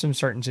 there are some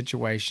certain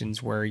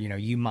situations where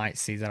you might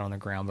see that on the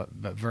ground,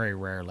 but very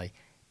rarely.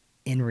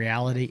 In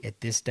reality,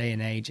 at this day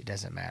and age, it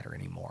doesn't matter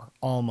anymore.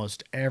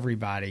 Almost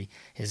everybody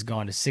has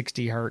gone to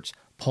 60 hertz.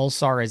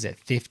 Pulsar is at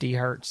 50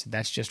 hertz.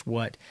 That's just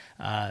what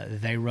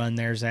they run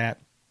theirs at.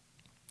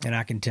 And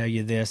I can tell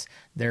you this,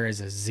 there is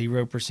a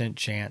 0%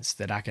 chance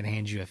that I can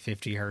hand you a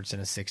 50 hertz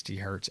and a 60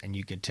 hertz and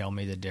you could tell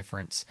me the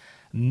difference.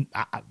 I'm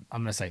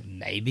going to say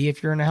maybe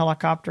if you're in a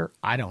helicopter.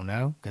 I don't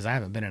know, because I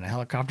haven't been in a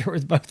helicopter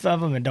with both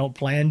of them and don't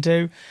plan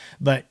to.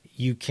 But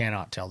you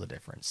cannot tell the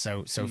difference.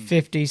 So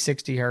 50,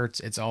 60 hertz,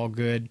 it's all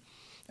good.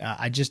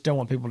 I just don't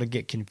want people to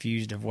get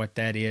confused of what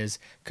that is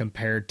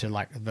compared to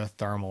like the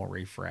thermal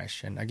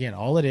refresh. And again,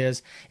 all it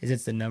is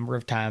it's the number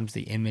of times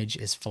the image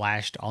is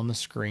flashed on the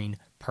screen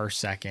per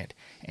second.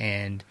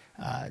 And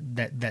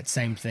that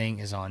same thing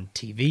is on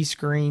TV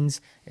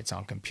screens. It's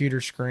on computer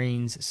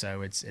screens.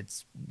 So it's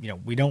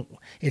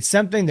it's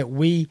something that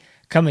we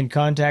come in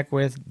contact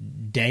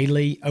with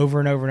daily over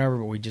and over and over,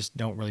 but we just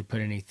don't really put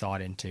any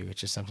thought into.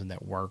 It's just something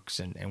that works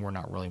and we're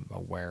not really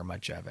aware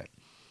much of it.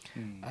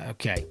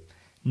 Okay.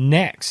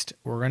 Next,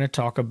 we're going to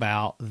talk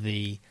about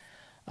the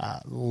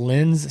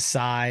lens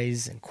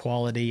size and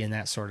quality and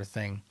that sort of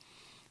thing.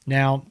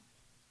 Now,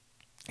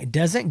 it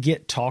doesn't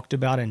get talked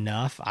about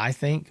enough, I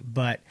think,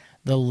 but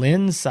the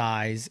lens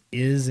size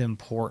is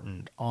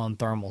important on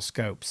thermal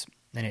scopes.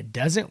 And it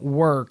doesn't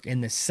work in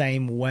the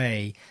same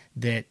way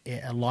that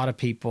a lot of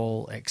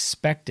people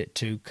expect it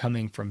to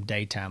coming from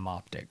daytime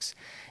optics.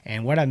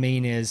 And what I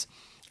mean is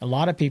a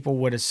lot of people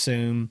would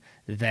assume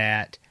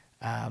that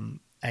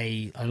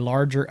a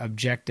larger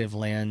objective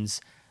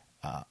lens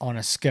on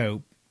a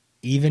scope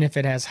even if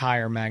it has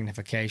higher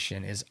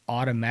magnification, is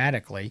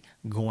automatically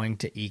going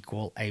to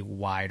equal a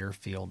wider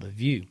field of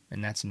view.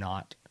 And that's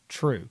not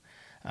true.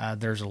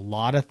 There's a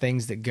lot of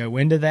things that go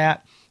into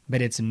that,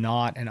 but it's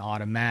not an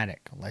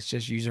automatic. Let's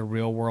just use a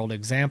real world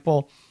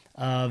example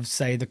of,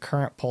 say, the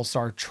current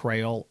Pulsar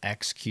Trail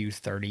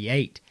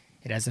XQ38.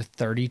 It has a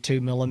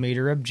 32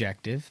 millimeter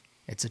objective.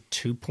 It's a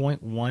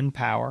 2.1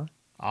 power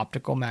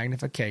optical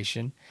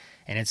magnification,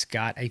 and it's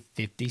got a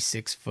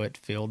 56-foot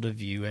field of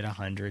view at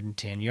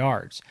 110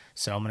 yards.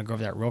 So I'm going to go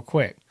over that real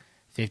quick.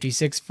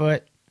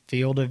 56-foot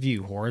field of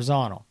view,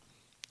 horizontal,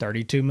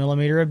 32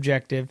 millimeter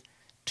objective,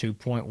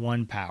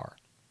 2.1 power.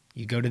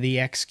 You go to the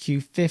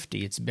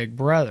XQ50, its big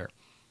brother.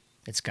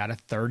 It's got a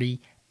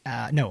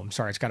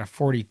it's got a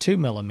 42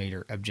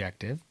 millimeter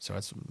objective, so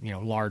it's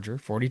larger,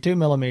 42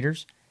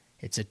 millimeters.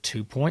 It's a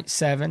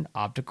 2.7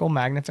 optical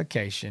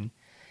magnification,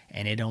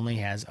 and it only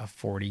has a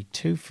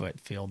 42-foot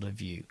field of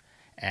view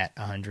at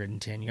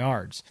 110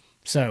 yards.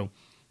 So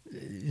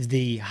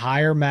the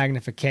higher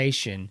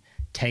magnification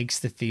takes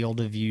the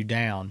field of view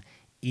down,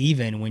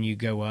 even when you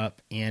go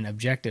up in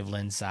objective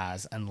lens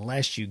size,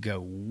 unless you go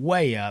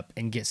way up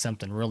and get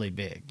something really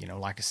big,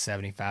 like a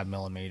 75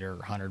 millimeter or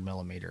 100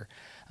 millimeter.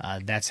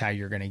 That's how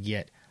you're going to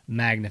get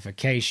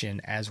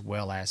magnification as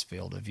well as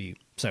field of view.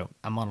 So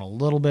I'm on a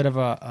little bit of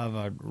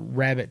a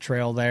rabbit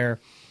trail there,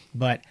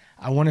 but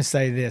I want to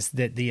say this,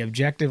 that the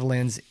objective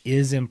lens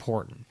is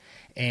important.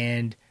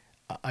 And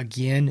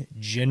again,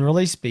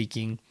 generally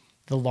speaking,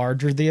 the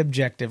larger the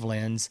objective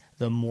lens,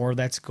 the more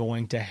that's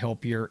going to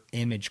help your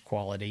image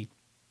quality,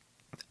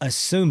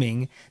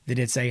 assuming that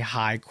it's a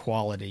high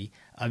quality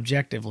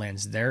objective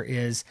lens. There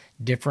is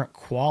different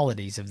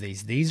qualities of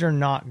these. These are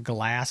not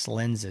glass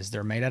lenses.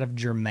 They're made out of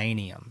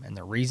germanium. And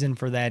the reason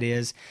for that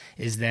is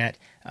that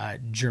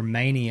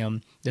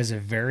germanium does a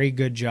very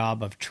good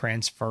job of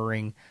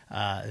transferring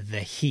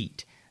the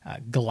heat.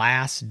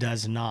 Glass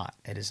does not.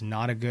 It is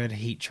not a good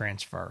heat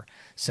transfer.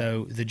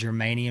 So the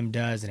germanium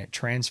does, and it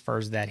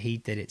transfers that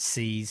heat that it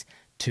sees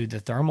to the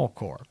thermal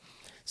core.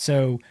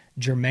 So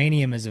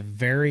germanium is a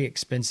very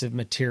expensive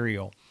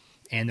material,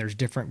 and there's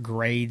different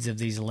grades of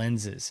these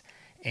lenses.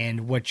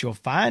 And what you'll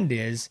find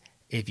is,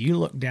 if you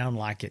look down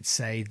like at,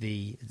 say,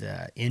 the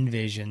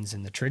Envisions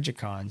and the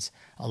Trijicons,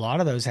 a lot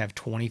of those have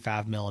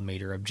 25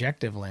 millimeter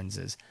objective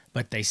lenses,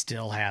 but they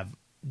still have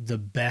the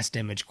best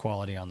image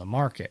quality on the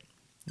market.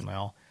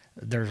 Well,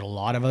 there's a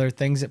lot of other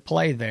things at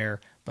play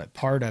there, but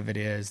part of it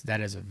is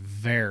that is a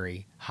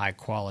very high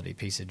quality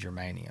piece of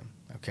germanium.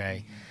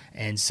 Okay.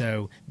 And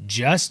so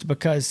just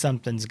because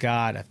something's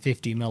got a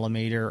 50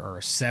 millimeter or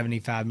a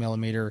 75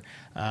 millimeter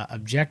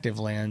objective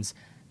lens,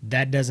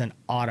 that doesn't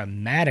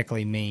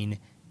automatically mean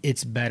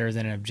it's better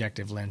than an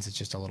objective lens that's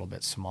just a little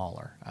bit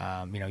smaller.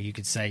 You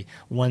could say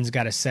one's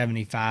got a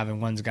 75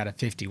 and one's got a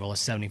 50. Well, a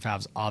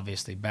 75 is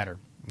obviously better.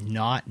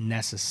 Not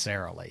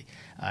necessarily.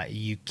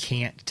 You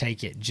can't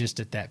take it just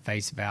at that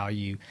face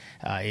value.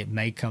 It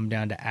may come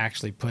down to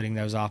actually putting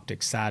those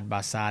optics side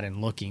by side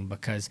and looking,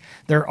 because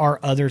there are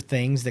other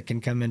things that can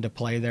come into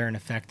play there and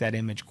affect that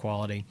image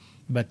quality,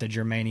 but the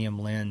germanium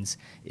lens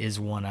is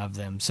one of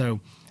them. So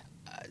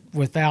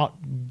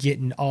without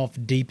getting off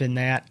deep in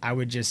that, I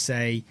would just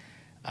say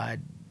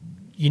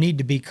you need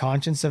to be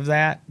conscious of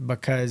that,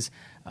 because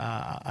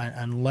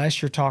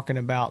unless you're talking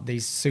about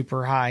these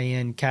super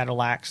high-end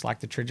Cadillacs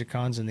like the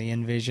Trijicons and the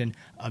Envision,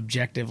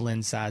 objective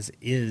lens size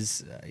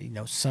is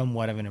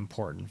somewhat of an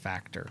important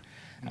factor.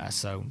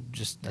 So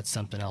just that's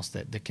something else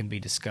that can be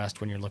discussed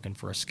when you're looking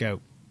for a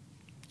scope.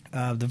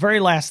 The very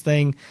last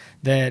thing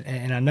that,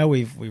 and I know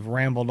we've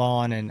rambled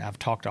on and I've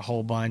talked a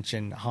whole bunch,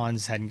 and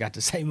Hans hadn't got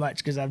to say much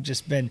because I've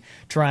just been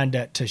trying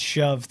to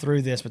shove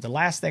through this, but the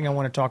last thing I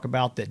want to talk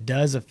about that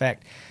does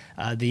affect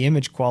the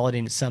image quality,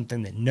 and it's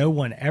something that no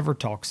one ever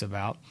talks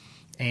about,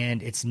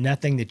 and it's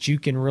nothing that you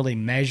can really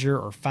measure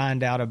or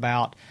find out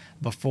about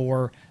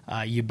before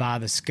you buy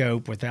the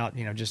scope without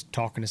just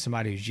talking to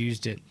somebody who's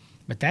used it,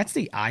 but that's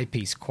the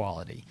eyepiece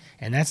quality.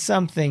 And that's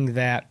something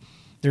that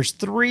there's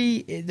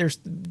three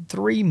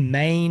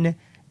main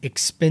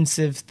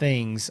expensive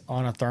things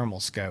on a thermal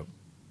scope,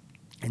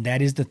 and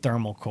that is the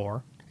thermal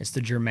core, it's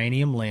the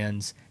germanium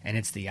lens, and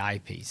it's the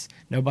eyepiece.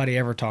 Nobody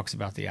ever talks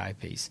about the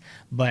eyepiece.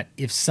 But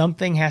if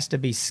something has to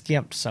be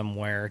skimped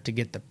somewhere to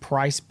get the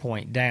price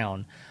point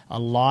down, a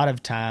lot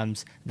of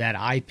times that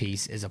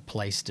eyepiece is a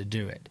place to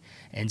do it.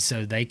 And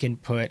so they can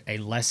put a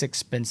less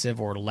expensive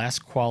or less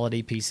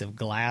quality piece of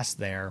glass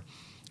there,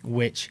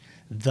 which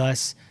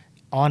thus,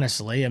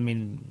 honestly,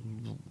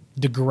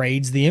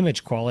 degrades the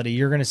image quality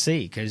you're going to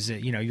see, because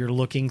you're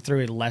looking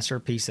through a lesser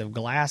piece of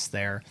glass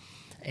there.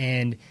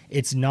 And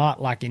it's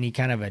not like any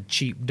kind of a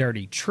cheap,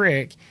 dirty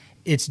trick.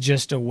 It's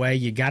just a way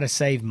you got to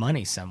save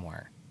money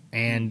somewhere.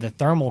 And the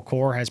thermal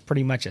core has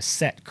pretty much a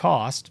set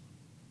cost.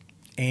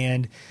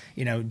 And,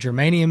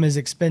 germanium is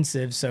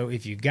expensive. So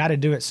if you got to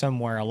do it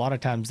somewhere, a lot of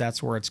times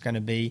that's where it's going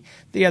to be.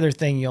 The other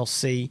thing you'll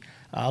see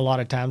a lot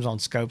of times on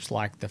scopes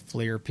like the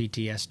FLIR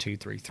PTS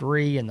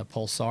 233 and the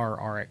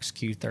Pulsar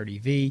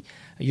RXQ30V,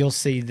 you'll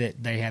see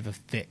that they have a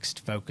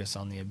fixed focus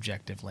on the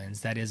objective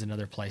lens. That is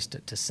another place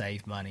to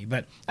save money.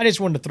 But I just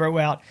wanted to throw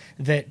out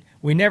that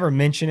we never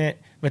mention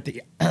it, but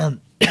the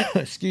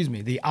excuse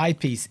me, the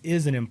eyepiece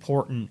is an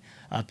important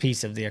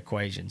piece of the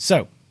equation.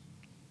 So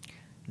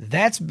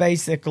that's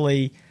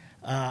basically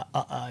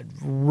a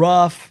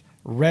rough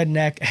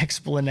redneck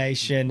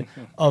explanation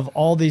of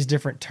all these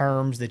different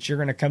terms that you're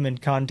going to come in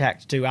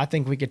contact to. I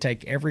think we could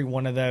take every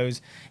one of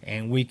those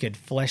and we could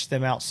flesh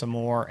them out some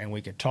more and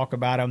we could talk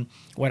about them.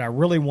 What I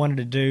really wanted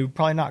to do,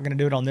 probably not going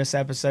to do it on this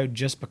episode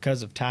just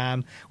because of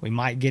time, we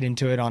might get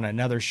into it on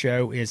another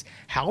show, is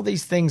how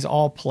these things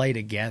all play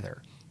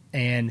together.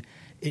 And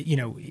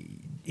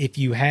if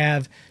you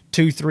have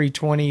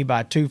 320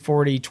 by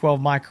 240, 12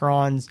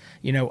 microns,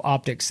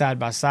 optics side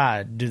by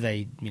side, do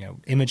they,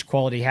 image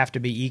quality have to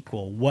be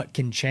equal? What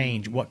can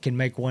change? What can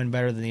make one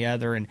better than the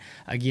other? And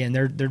again,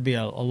 there'd be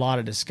a lot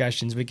of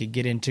discussions we could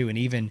get into, and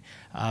even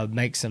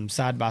make some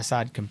side by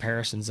side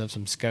comparisons of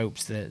some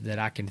scopes that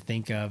I can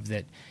think of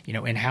that,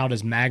 and how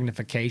does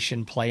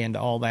magnification play into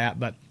all that?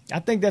 But I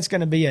think that's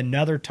going to be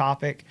another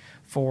topic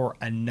for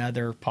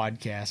another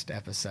podcast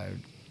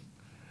episode.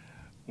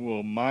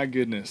 Well, my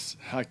goodness.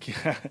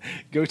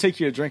 Go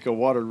take you a drink of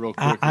water real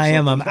quick. I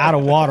am. I'm out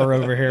of water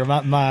over here.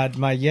 My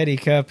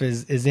Yeti cup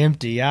is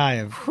empty.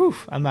 I'm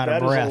out of breath.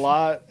 That is a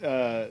lot.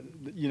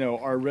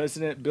 Our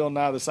resident Bill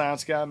Nye the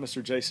Science Guy,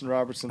 Mr. Jason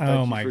Robertson,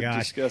 thank you for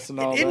discussing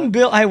all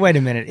that. Hey, wait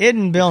a minute.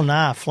 Isn't Bill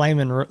Nye a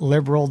flaming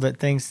liberal that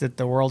thinks that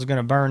the world's going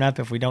to burn up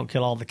if we don't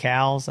kill all the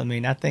cows? I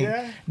mean, I think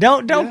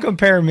don't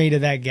compare me to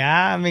that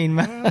guy.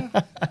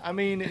 I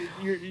mean,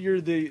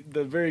 you're the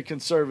very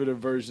conservative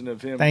version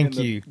of him. Thank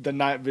you. The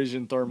night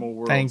vision thermal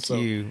world. Thank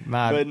you.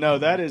 But no,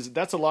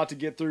 that's a lot to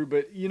get through.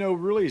 But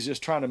really, is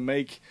just trying to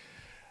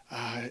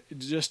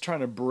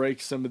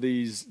break some of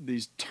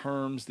these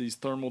terms, these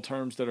thermal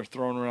terms that are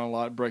thrown around a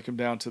lot, break them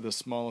down to the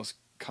smallest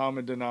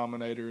common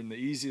denominator and the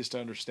easiest to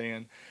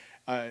understand.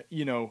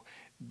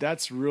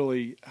 That's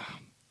really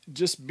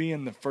just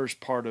being the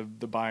first part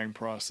of the buying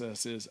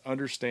process, is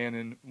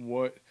understanding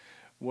what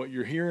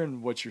you're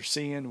hearing, what you're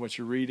seeing, what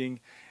you're reading,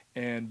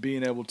 and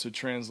being able to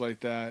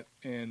translate that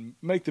and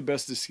make the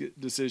best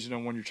decision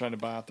on when you're trying to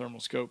buy a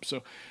thermal scope.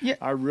 So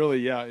I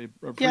really,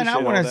 appreciate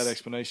all that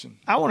explanation.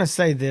 I want to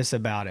say this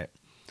about it.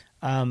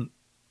 I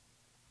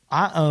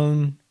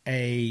own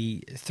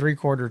a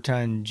 3/4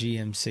 ton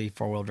GMC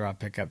 4-wheel drive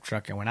pickup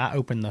truck, and when I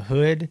open the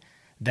hood,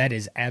 that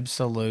is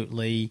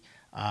absolutely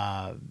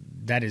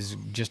that is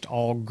just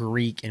all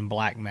Greek and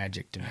black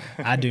magic to me.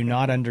 I do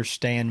not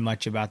understand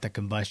much about the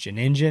combustion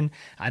engine.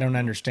 I don't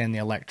understand the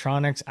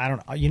electronics.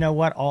 You know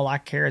what? All I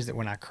care is that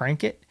when I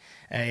crank it,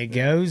 it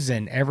goes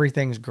and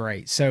everything's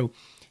great. So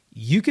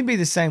you can be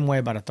the same way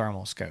about a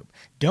thermal scope.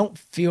 Don't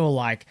feel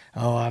like,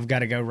 I've got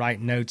to go write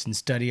notes and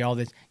study all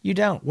this. You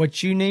don't.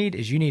 What you need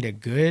is a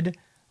good,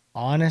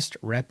 honest,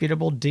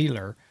 reputable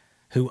dealer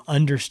who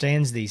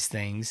understands these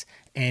things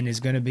and is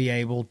going to be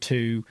able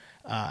to,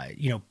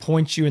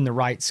 point you in the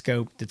right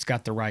scope that's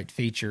got the right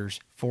features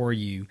for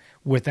you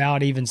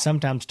without even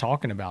sometimes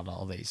talking about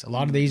all these. A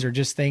lot of these are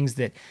just things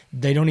that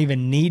they don't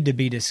even need to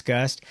be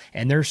discussed.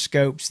 And there's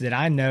scopes that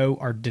I know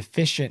are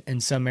deficient in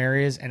some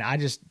areas, and I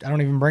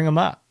don't even bring them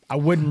up. I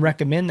wouldn't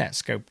recommend that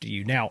scope to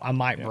you. Now, I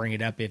might bring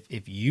it up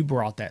if you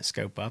brought that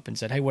scope up and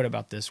said, hey, what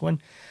about this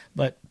one?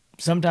 But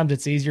sometimes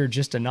it's easier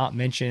just to not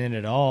mention it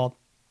at all.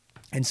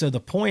 And so the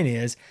point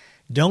is,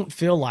 don't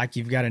feel like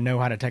you've got to know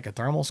how to take a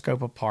thermal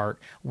scope apart,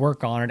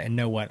 work on it, and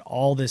know what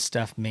all this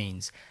stuff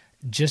means.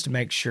 Just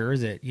make sure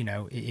that,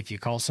 if you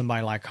call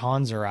somebody like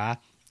Hans or I,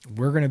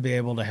 we're going to be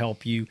able to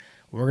help you.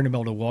 We're going to be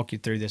able to walk you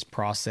through this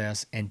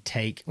process and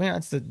take,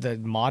 it's the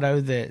motto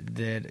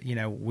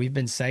that we've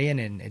been saying,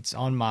 and it's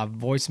on my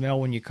voicemail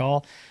when you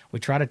call. We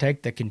try to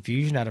take the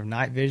confusion out of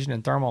night vision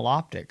and thermal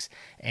optics.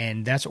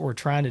 And that's what we're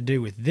trying to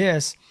do with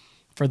this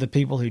for the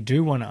people who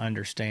do want to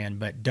understand,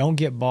 but don't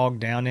get bogged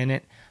down in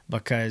it,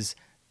 because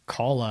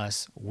call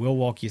us, we'll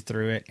walk you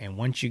through it. And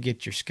once you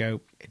get your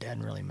scope, it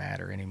doesn't really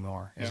matter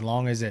anymore. As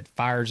long as it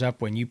fires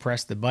up when you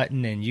press the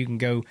button and you can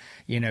go,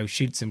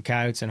 shoot some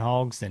coyotes and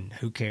hogs, then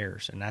who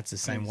cares? And that's the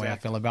same way I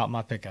feel about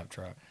my pickup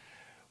truck.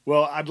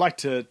 Well, I'd like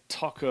to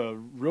talk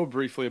real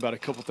briefly about a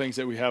couple things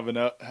that we have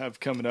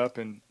coming up,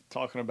 and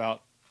talking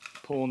about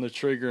pulling the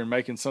trigger and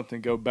making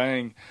something go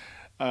bang.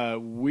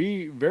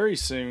 We very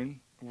soon,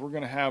 we're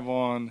going to have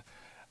on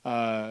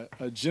a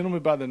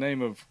gentleman by the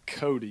name of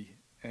Cody.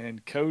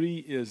 And Cody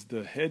is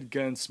the head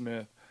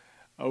gunsmith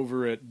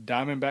over at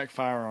Diamondback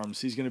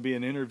Firearms. He's going to be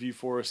an interview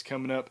for us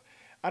coming up.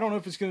 I don't know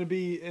if it's going to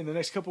be in the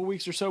next couple of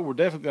weeks or so. We're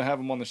definitely going to have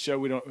him on the show.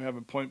 We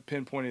haven't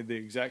pinpointed the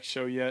exact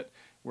show yet.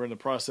 We're in the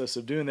process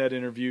of doing that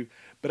interview.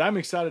 But I'm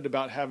excited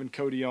about having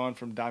Cody on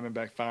from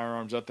Diamondback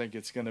Firearms. I think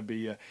it's going to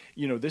be,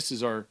 this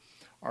is our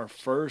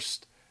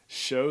first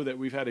show that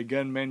we've had a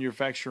gun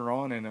manufacturer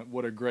on, and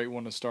what a great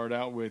one to start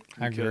out with.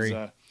 Because,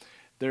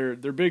 they're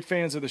big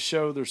fans of the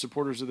show. They're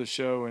supporters of the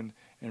show, and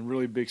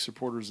really big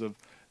supporters of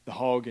the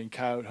hog and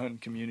coyote hunting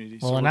community.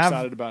 Well, So and we're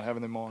excited about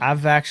having them on.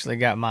 I've actually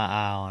got my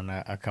eye on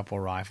a couple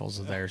rifles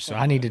of theirs, so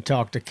I need to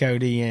talk to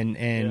Cody and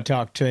Yeah.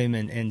 talk to him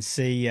and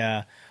see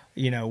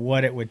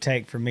what it would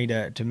take for me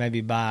to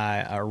maybe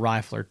buy a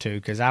rifle or two,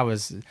 because I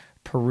was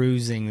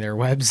perusing their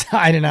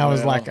website and I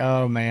was like,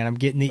 Well, oh man, I'm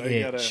getting the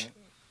they got a itch.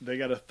 they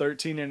got a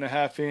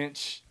 13.5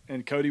 inch,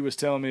 and Cody was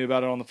telling me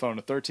about it on the phone.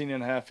 A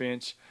 13.5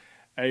 inch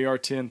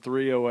AR-10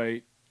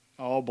 308,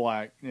 all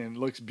black, and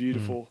looks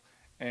beautiful.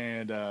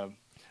 And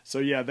so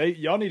yeah,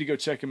 y'all need to go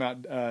check them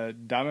out.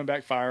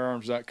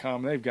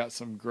 Diamondbackfirearms.com. They've got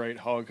some great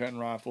hog hunting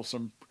rifles,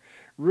 some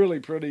really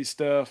pretty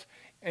stuff.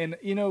 And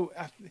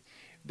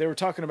they were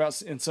talking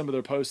about in some of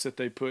their posts that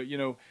they put,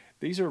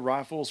 these are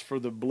rifles for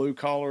the blue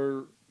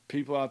collar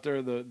people out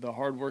there, the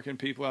hardworking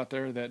people out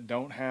there that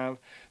don't have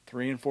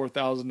 $3,000 and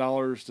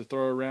 $4,000 to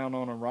throw around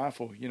on a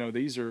rifle.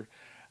 These are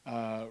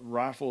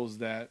rifles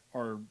that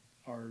are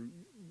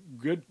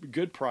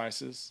good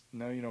prices,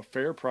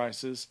 fair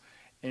prices,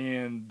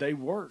 and they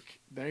work.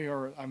 They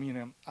are. I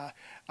mean,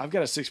 I've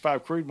got a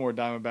 6.5 Creedmoor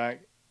Diamondback.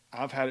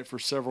 I've had it for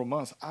several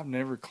months. I've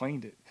never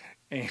cleaned it,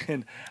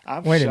 and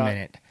Wait a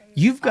minute.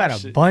 You've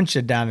got a bunch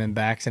of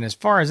Diamondbacks, and as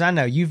far as I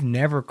know, you've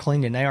never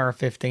cleaned an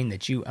AR-15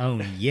 that you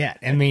own yet.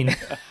 I mean,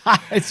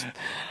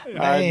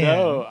 I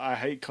know. I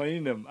hate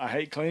cleaning them.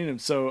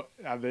 So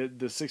the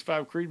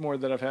 6.5 Creedmoor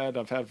that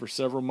I've had for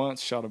several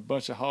months. Shot a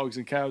bunch of hogs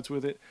and coyotes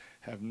with it.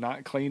 Have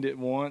not cleaned it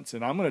once,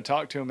 and I'm going to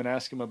talk to him and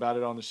ask him about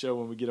it on the show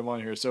when we get him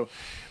on here. So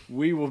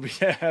we will be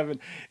having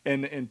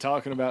and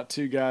talking about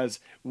two guys.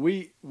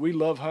 We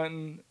love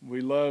hunting.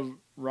 We love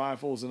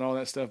rifles and all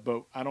that stuff,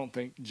 but I don't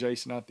think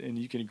Jason, and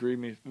you can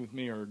agree with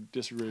me or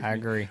disagree with me. I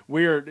agree.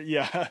 We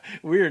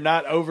are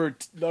not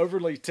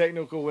overly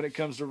technical when it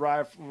comes to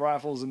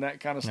rifles and that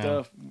kind of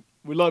stuff.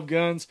 We love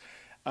guns.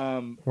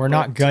 We're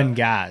not gun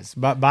guys,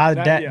 but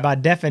by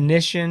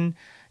definition,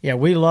 yeah,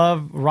 we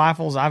love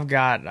rifles. I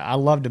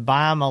love to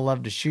buy them. I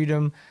love to shoot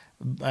them.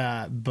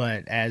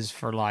 But as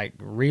for like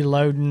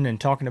reloading and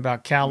talking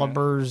about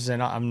calibers,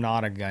 and I'm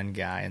not a gun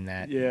guy in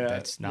that. Yeah,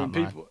 that's not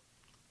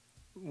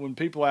when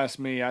people ask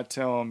me, I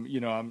tell them,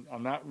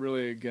 I'm not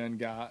really a gun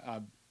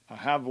guy. I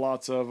have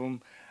lots of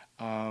them.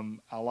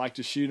 I like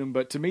to shoot them,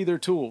 but to me, they're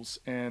tools,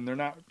 and they're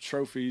not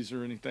trophies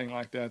or anything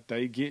like that.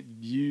 They get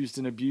used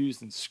and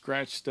abused and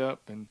scratched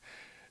up and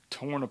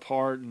torn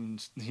apart,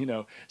 and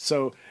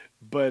so.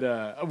 But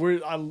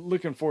I'm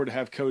looking forward to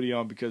have Cody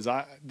on, because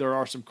there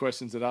are some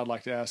questions that I'd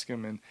like to ask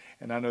him,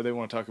 and I know they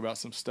want to talk about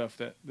some stuff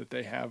that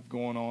they have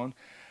going on.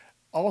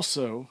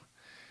 Also,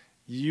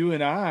 you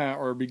and I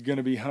are going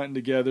to be hunting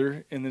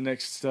together in the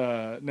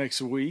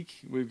next week.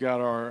 We've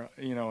got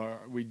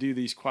we do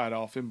these quite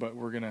often, but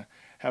we're going to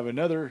have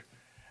another.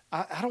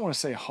 I don't want to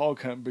say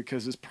hog hunt,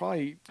 because it's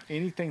probably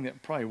anything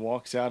that probably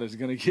walks out is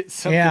going to get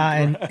something.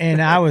 Yeah,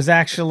 and I was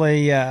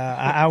actually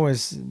I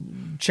was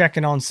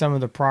checking on some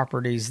of the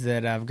properties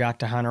that I've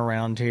got to hunt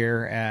around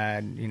here.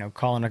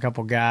 Calling a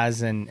couple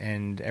guys,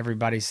 and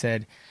everybody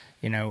said,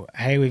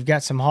 hey, we've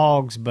got some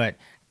hogs, but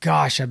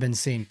gosh, I've been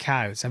seeing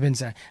coyotes.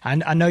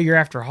 I know you're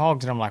after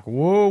hogs, and I'm like,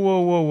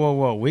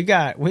 whoa. We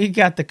got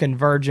the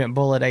Convergent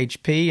Bullet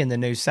HP and the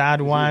new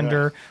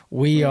Sidewinder.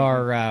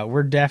 Yeah.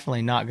 We're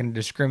definitely not going to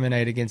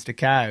discriminate against a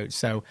coyote.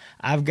 So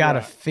I've got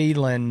a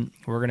feeling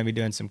we're going to be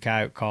doing some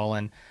coyote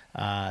calling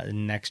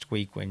next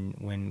week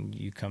when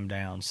you come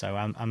down. So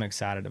I'm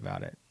excited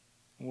about it.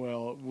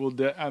 Well,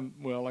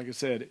 like I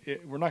said,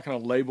 we're not going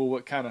to label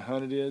what kind of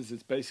hunt it is.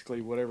 It's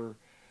basically whatever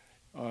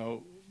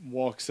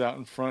walks out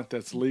in front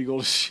that's legal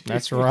to shoot.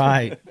 That's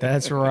right.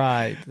 That's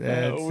it.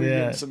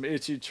 Getting some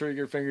itchy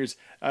trigger fingers.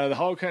 The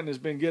hog hunting has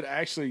been good.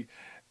 Actually,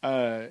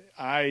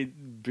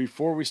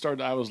 before we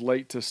started, I was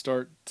late to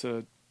start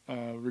to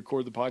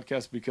record the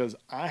podcast, because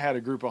I had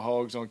a group of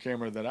hogs on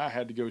camera that I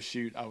had to go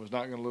shoot. I was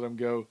not going to let them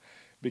go,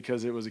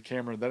 because it was a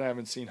camera that I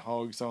haven't seen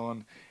hogs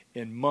on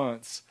in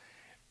months.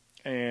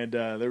 And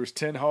there was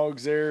 10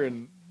 hogs there,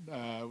 and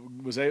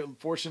was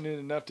fortunate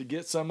enough to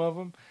get some of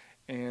them.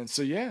 And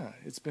so, yeah,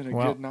 it's been a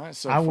good night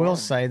so far. I will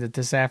say that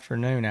this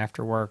afternoon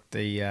after work,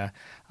 I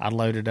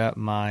loaded up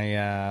my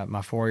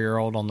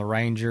 4-year-old on the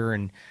Ranger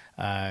and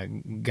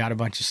got a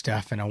bunch of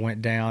stuff, and I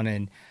went down,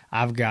 and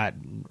I've got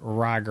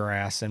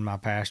ryegrass in my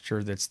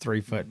pasture that's 3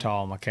 foot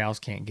tall. My cows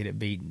can't get it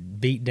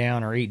beat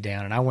down or eat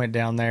down. And I went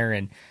down there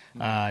and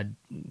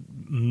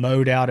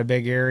mowed out a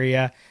big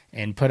area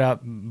and put up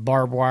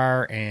barbed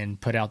wire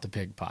and put out the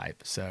pig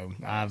pipe. So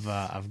nice.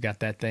 I've got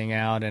that thing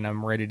out, and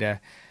I'm ready to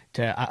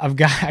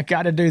I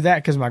got to do that,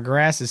 because my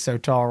grass is so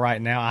tall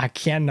right now. I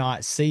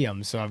cannot see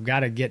them, so I've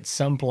got to get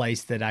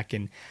someplace that I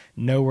can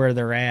know where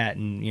they're at,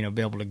 and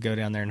be able to go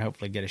down there and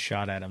hopefully get a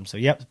shot at them. So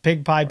yep,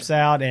 pig pipes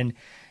out, and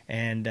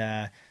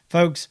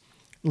folks,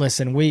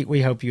 listen,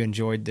 we hope you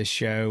enjoyed this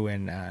show,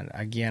 and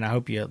again, I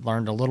hope you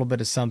learned a little bit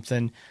of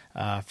something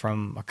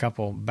from a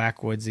couple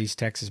backwoods East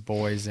Texas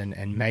boys,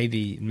 and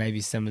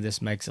maybe some of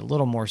this makes a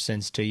little more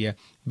sense to you.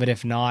 But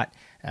if not,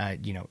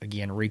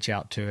 again, reach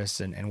out to us,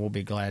 and we'll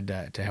be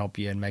glad to help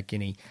you and make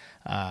any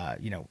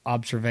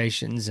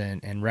observations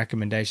and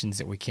recommendations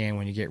that we can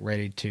when you get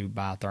ready to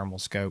buy a thermal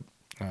scope.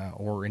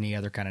 or any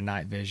other kind of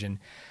night vision.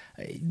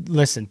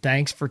 Listen,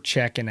 thanks for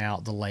checking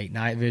out the Late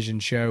Night Vision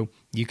Show.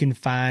 You can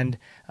find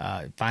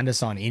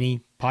us on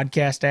any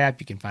podcast app.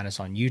 You can find us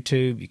on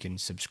YouTube. You can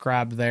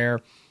subscribe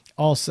there.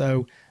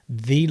 Also,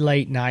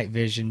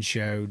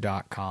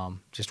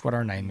 thelatenightvision.show.com, just what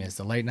our name is,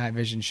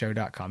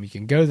 thelatenightvision.show.com. You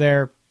can go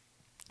there.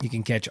 You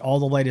can catch all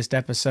the latest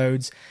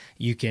episodes.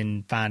 You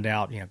can find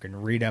out, you can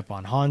read up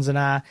on Hans and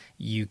I.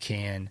 You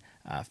can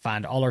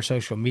find all our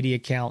social media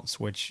accounts,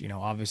 which,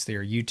 obviously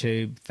are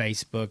YouTube,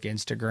 Facebook,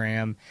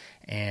 Instagram.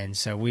 And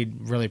so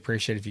we'd really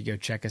appreciate if you go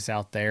check us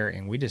out there.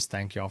 And we just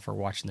thank y'all for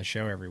watching the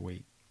show every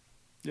week.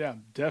 Yeah,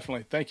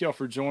 definitely. Thank y'all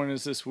for joining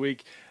us this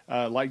week.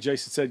 Like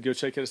Jason said, go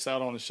check us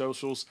out on the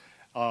socials.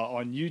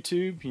 On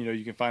YouTube,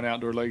 you can find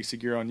Outdoor Legacy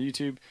Gear on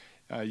YouTube.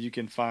 You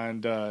can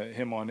find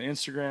him on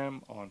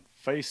Instagram, on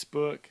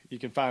Facebook. You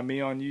can find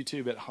me on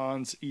YouTube at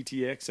Hans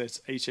ETX.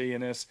 That's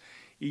Hans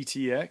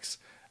ETX.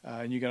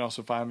 And you can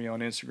also find me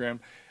on Instagram.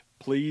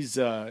 Please,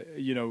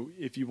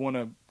 if you want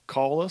to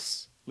call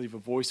us, leave a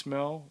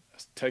voicemail,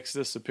 text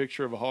us a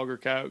picture of a hog or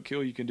coyote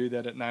kill, you can do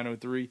that at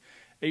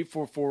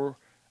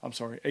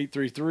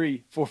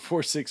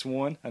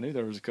 833-4461. I knew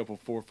there was a couple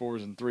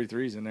 4-4s and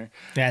 3-3s in there.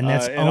 Yeah, and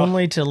that's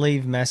only to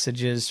leave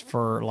messages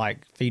for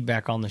like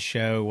feedback on the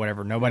show,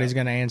 whatever. Nobody's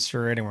going to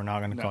answer it, and we're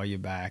not going to call you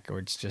back, or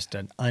it's just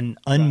an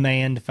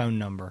unmanned phone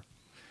number.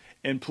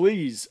 And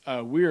please,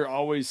 we are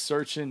always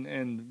searching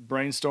and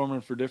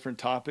brainstorming for different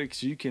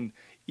topics. You can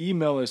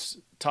email us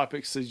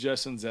topic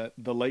suggestions at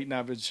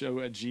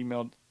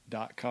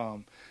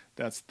thelatenightvision@gmail.com.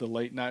 That's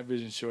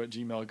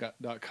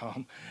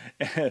thelatenightvision@gmail.com.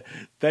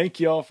 Thank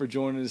you all for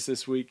joining us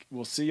this week.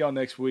 We'll see y'all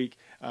next week.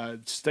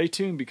 Stay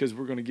tuned, because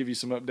we're going to give you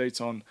some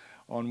updates on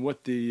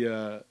what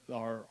the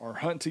our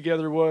hunt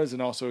together was,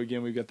 and also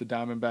again we've got the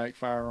Diamondback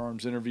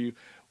Firearms interview.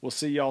 We'll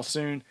see y'all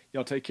soon.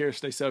 Y'all take care,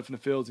 stay safe in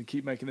the fields, and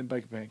keep making them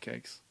bacon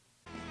pancakes.